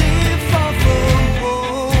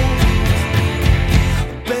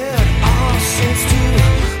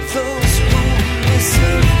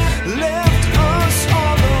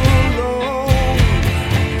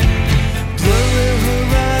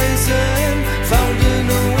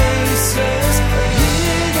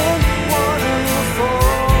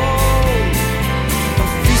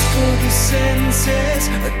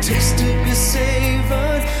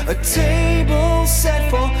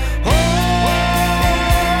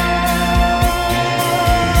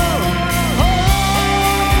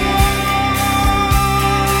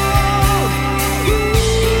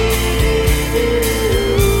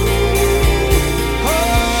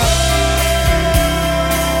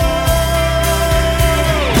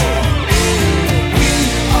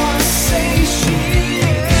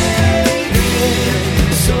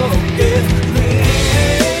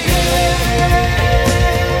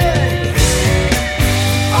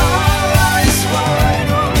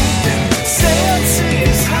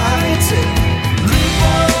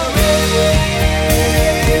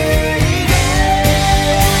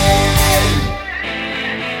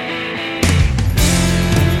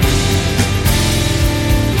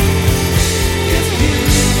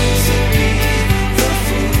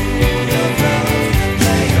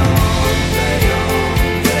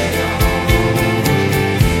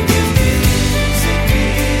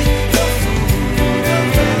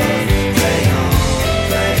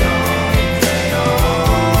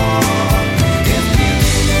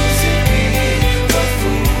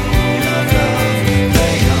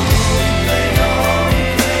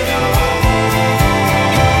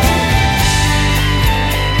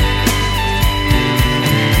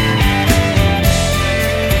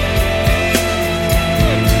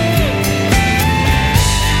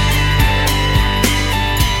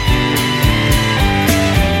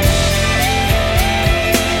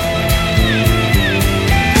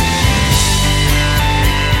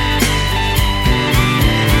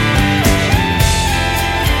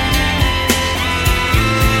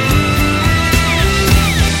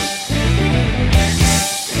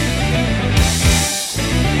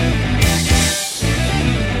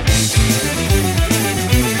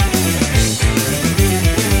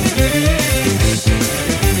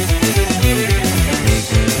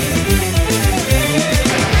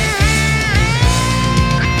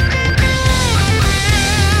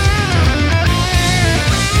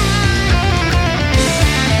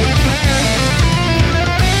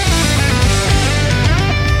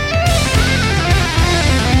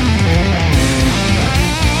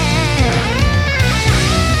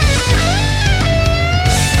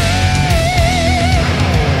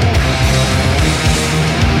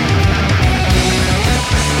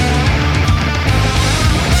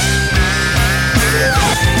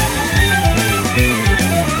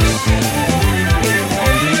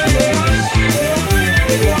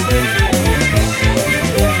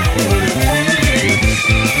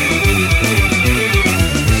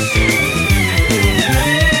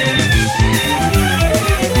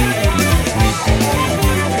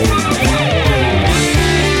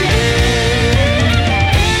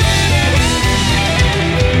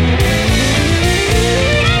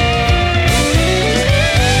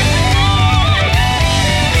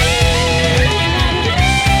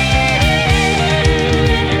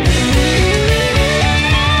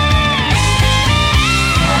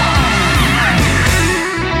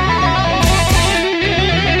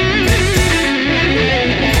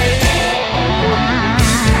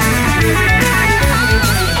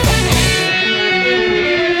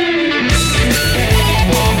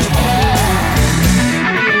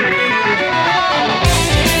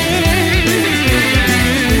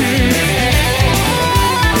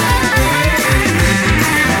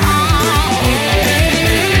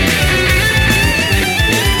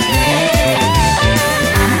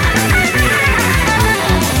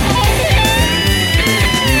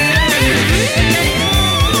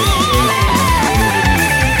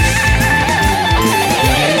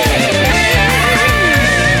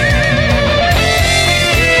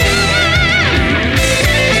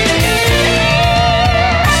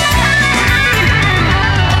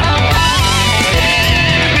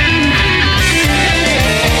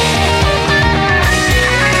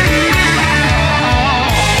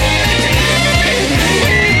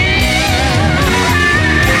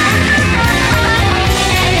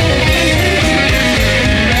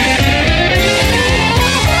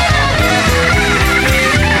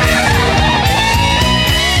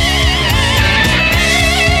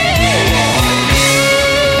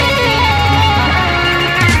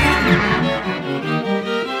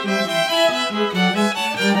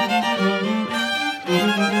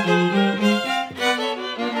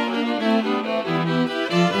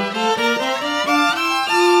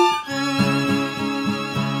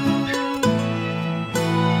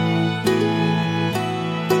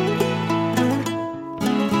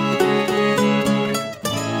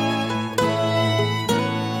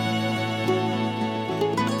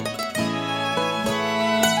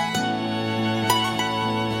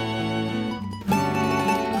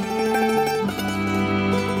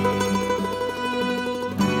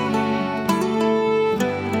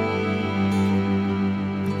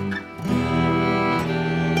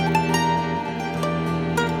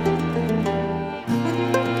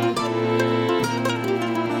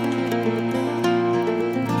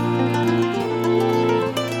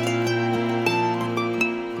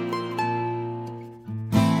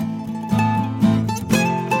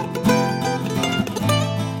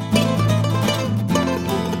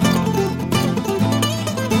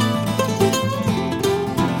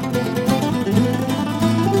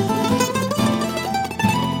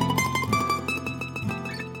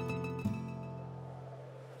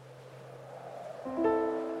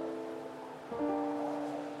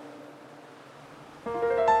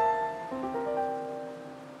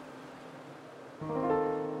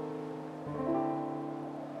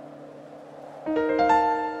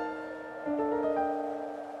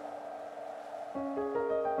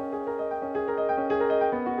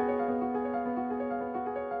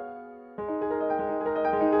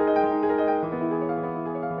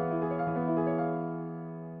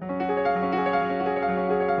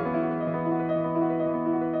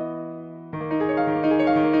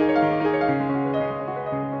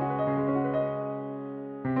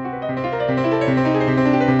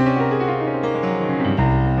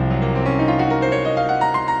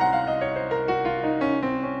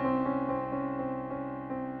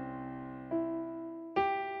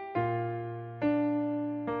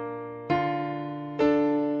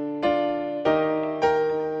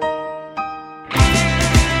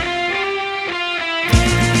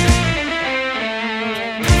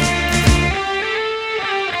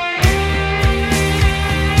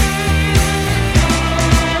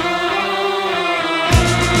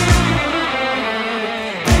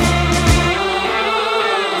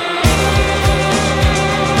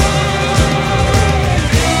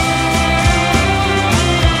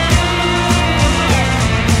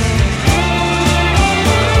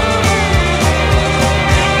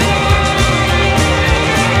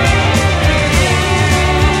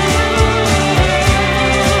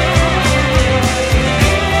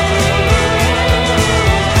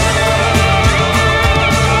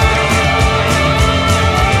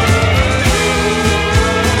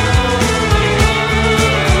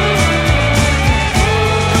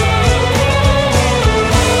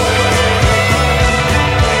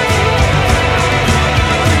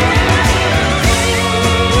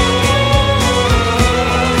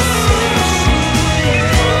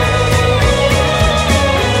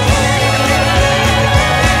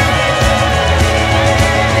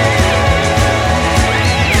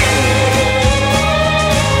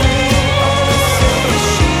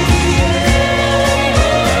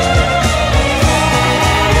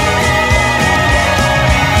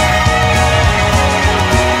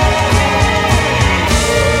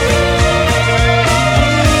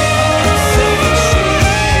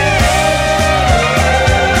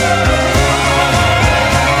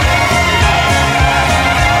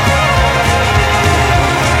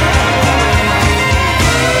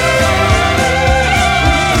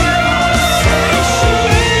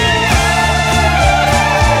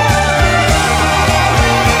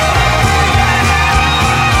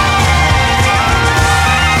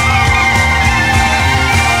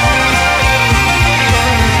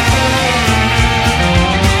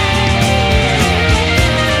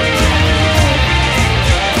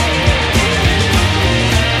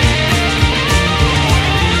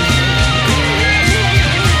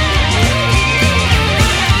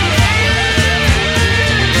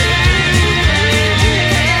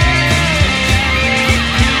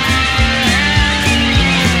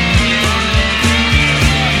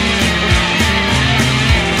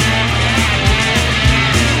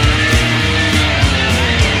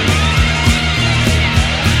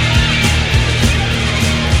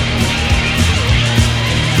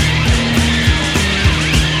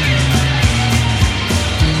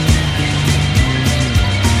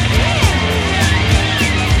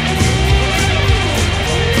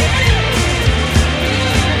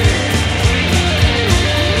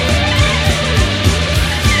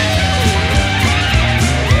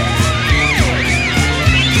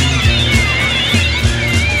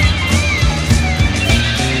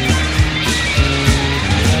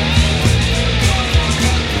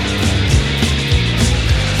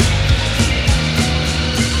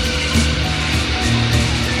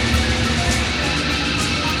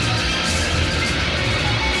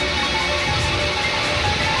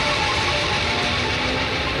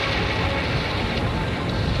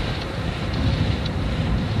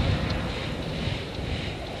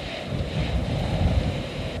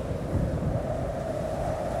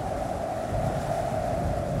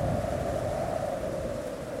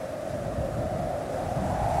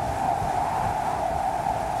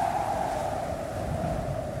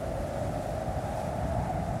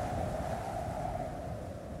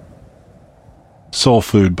Soul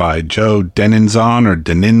Food by Joe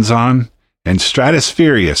Deninzon, and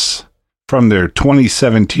Stratusfurious from their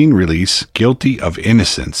 2017 release, Guilty of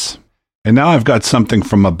Innocence. And now I've got something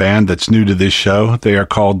from a band that's new to this show. They are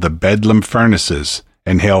called the Bedlam Furnaces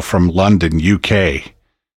and hail from London, UK.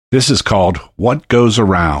 This is called What Goes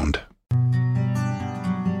Around.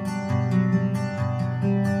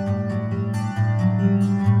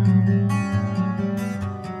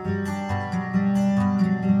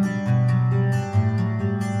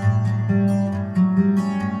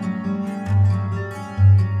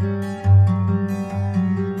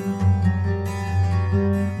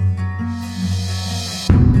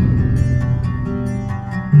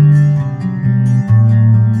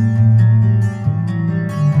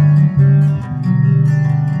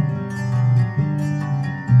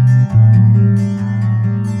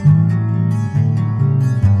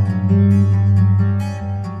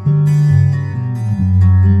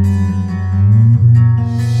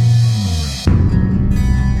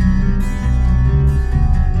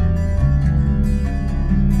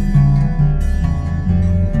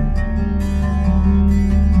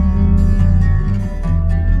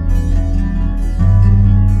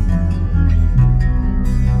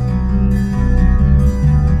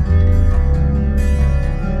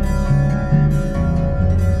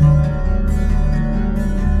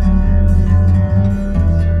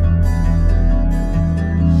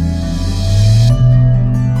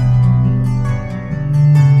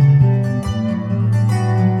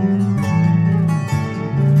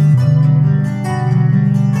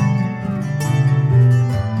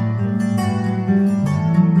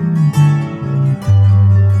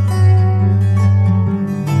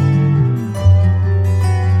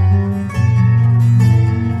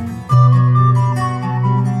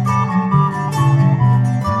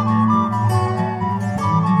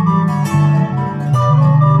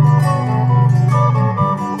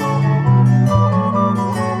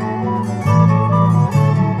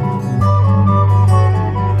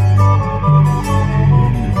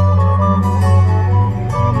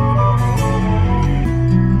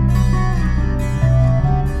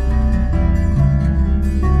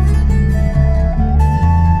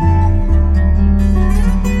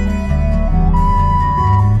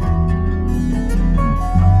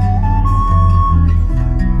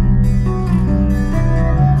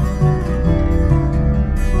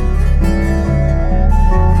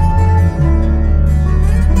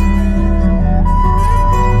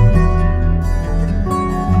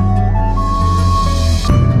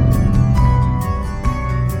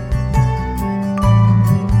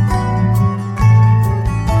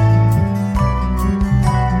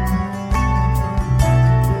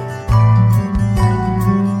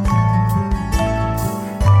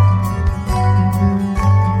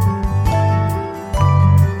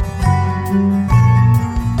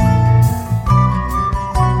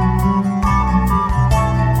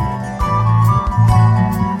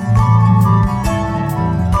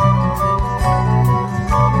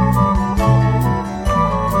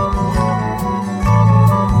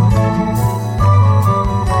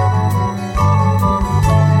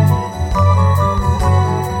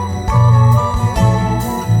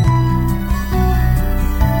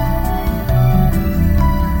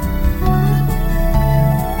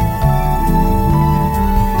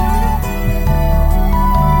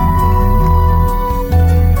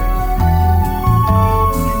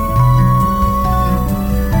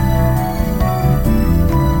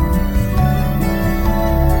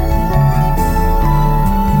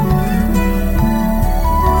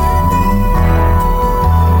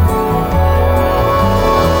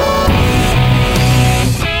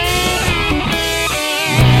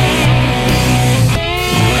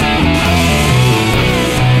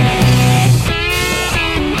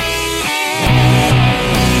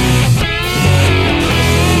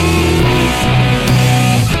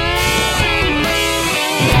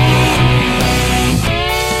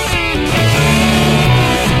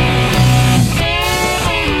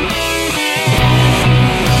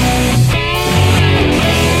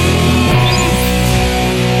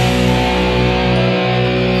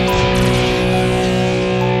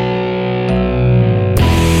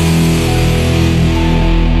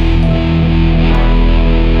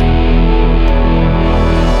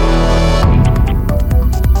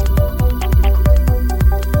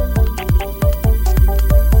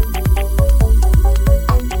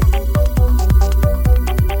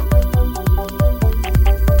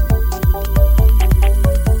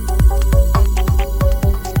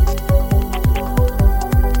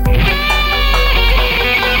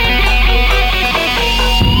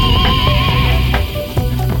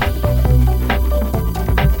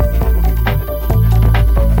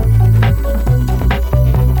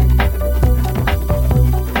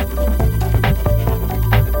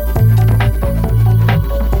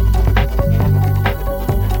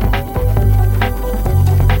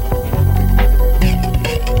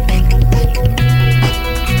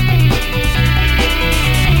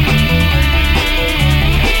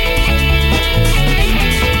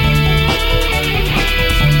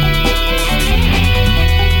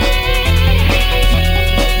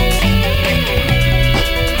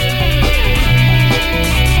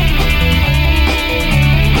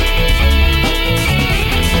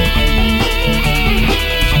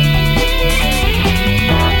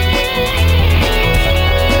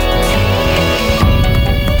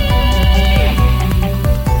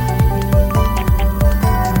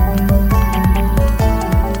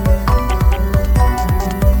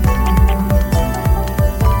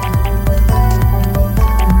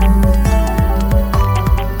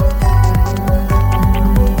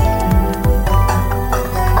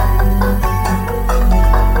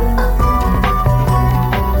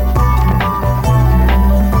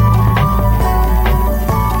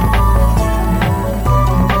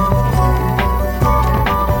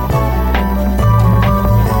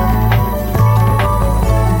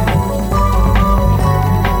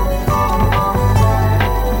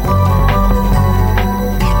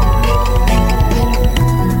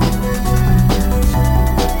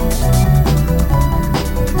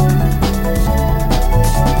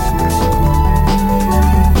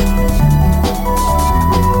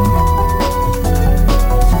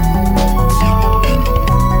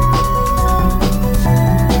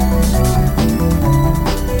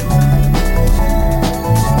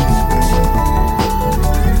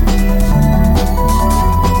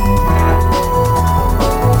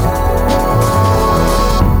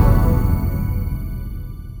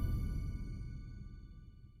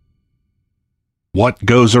 What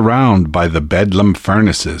Goes Around by the Bedlam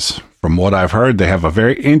Furnaces. From what I've heard, they have a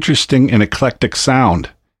very interesting and eclectic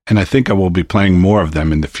sound, and I think I will be playing more of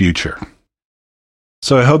them in the future.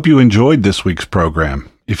 So I hope you enjoyed this week's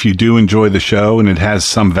program. If you do enjoy the show and it has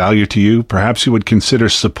some value to you, perhaps you would consider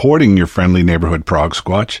supporting your friendly neighborhood prog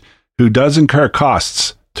squatch, who does incur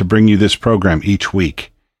costs to bring you this program each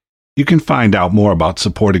week. You can find out more about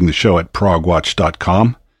supporting the show at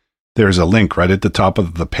Prog-Watch.com. There's a link right at the top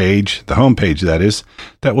of the page, the homepage that is,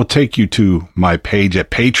 that will take you to my page at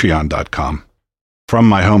Patreon.com. From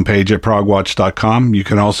my homepage at Prog-Watch.com, you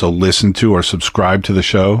can also listen to or subscribe to the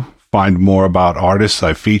show, find more about artists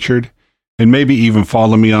I've featured, and maybe even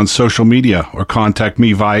follow me on social media or contact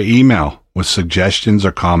me via email with suggestions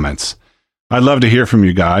or comments. I'd love to hear from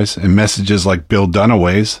you guys, and messages like Bill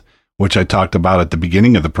Dunaway's, which I talked about at the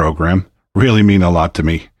beginning of the program, really mean a lot to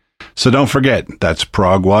me. So don't forget, that's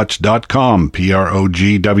progwatch.com, Progwatch,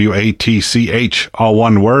 all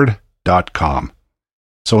one word, .com.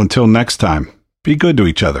 So until next time, be good to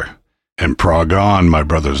each other, and prog on, my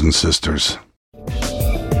brothers and sisters.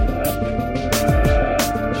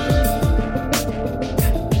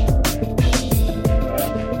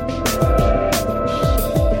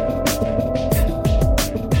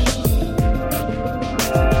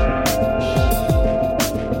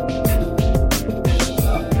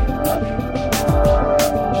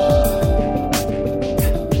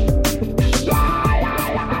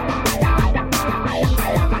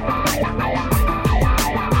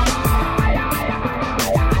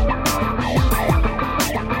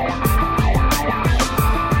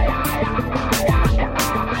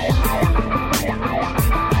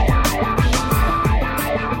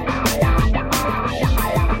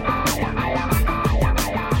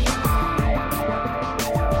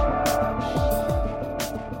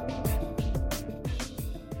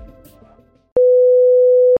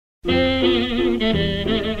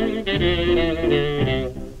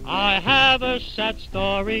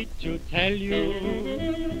 Story to tell you.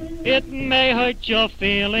 It may hurt your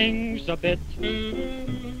feelings a bit.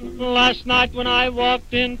 Last night when I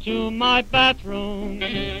walked into my bathroom,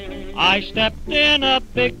 I stepped in a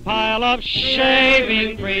big pile of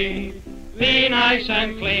shaving cream. Be nice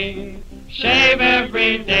and clean, shave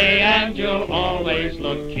every day and you'll always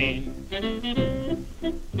look keen.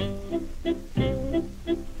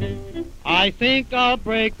 I think I'll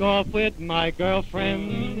break off with my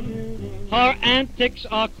girlfriend. Her antics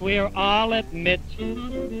are queer, I'll admit.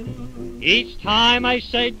 Each time I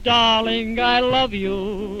say, darling, I love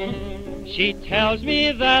you, she tells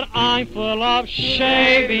me that I'm full of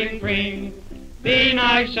shaving cream. Be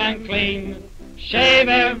nice and clean, shave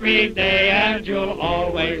every day and you'll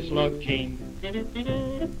always look keen.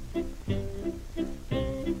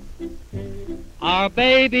 Our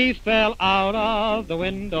baby fell out of the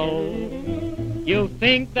window. You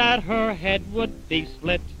think that her head would be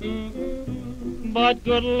split, but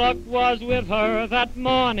good luck was with her that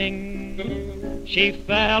morning. She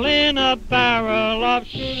fell in a barrel of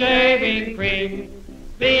shaving cream.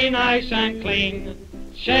 Be nice and clean,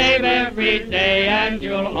 shave every day and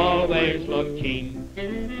you'll always look keen.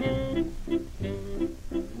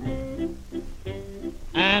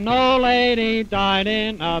 An old lady died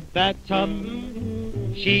in a bathtub.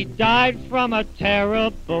 She died from a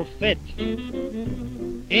terrible fit.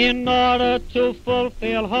 In order to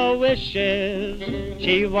fulfill her wishes,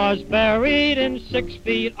 she was buried in 6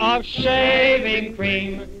 feet of shaving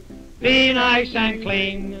cream. Be nice and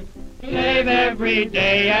clean, shave every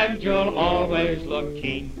day and you'll always look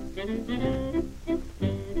keen.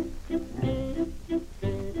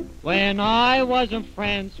 When I wasn't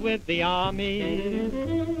friends with the army,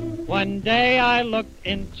 one day I looked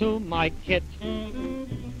into my kit.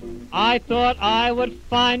 I thought I would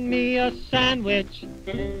find me a sandwich,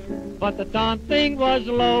 but the darn thing was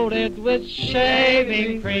loaded with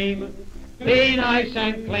shaving cream. Be nice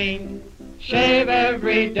and clean, shave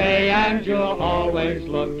every day and you'll always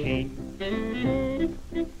look keen.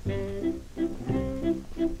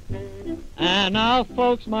 And now,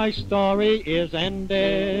 folks, my story is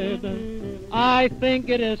ended. I think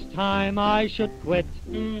it is time I should quit.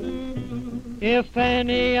 If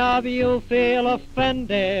any of you feel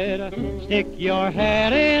offended, stick your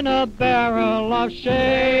head in a barrel of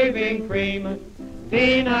shaving cream.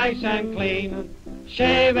 Be nice and clean,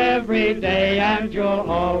 shave every day and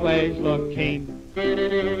you'll always look keen.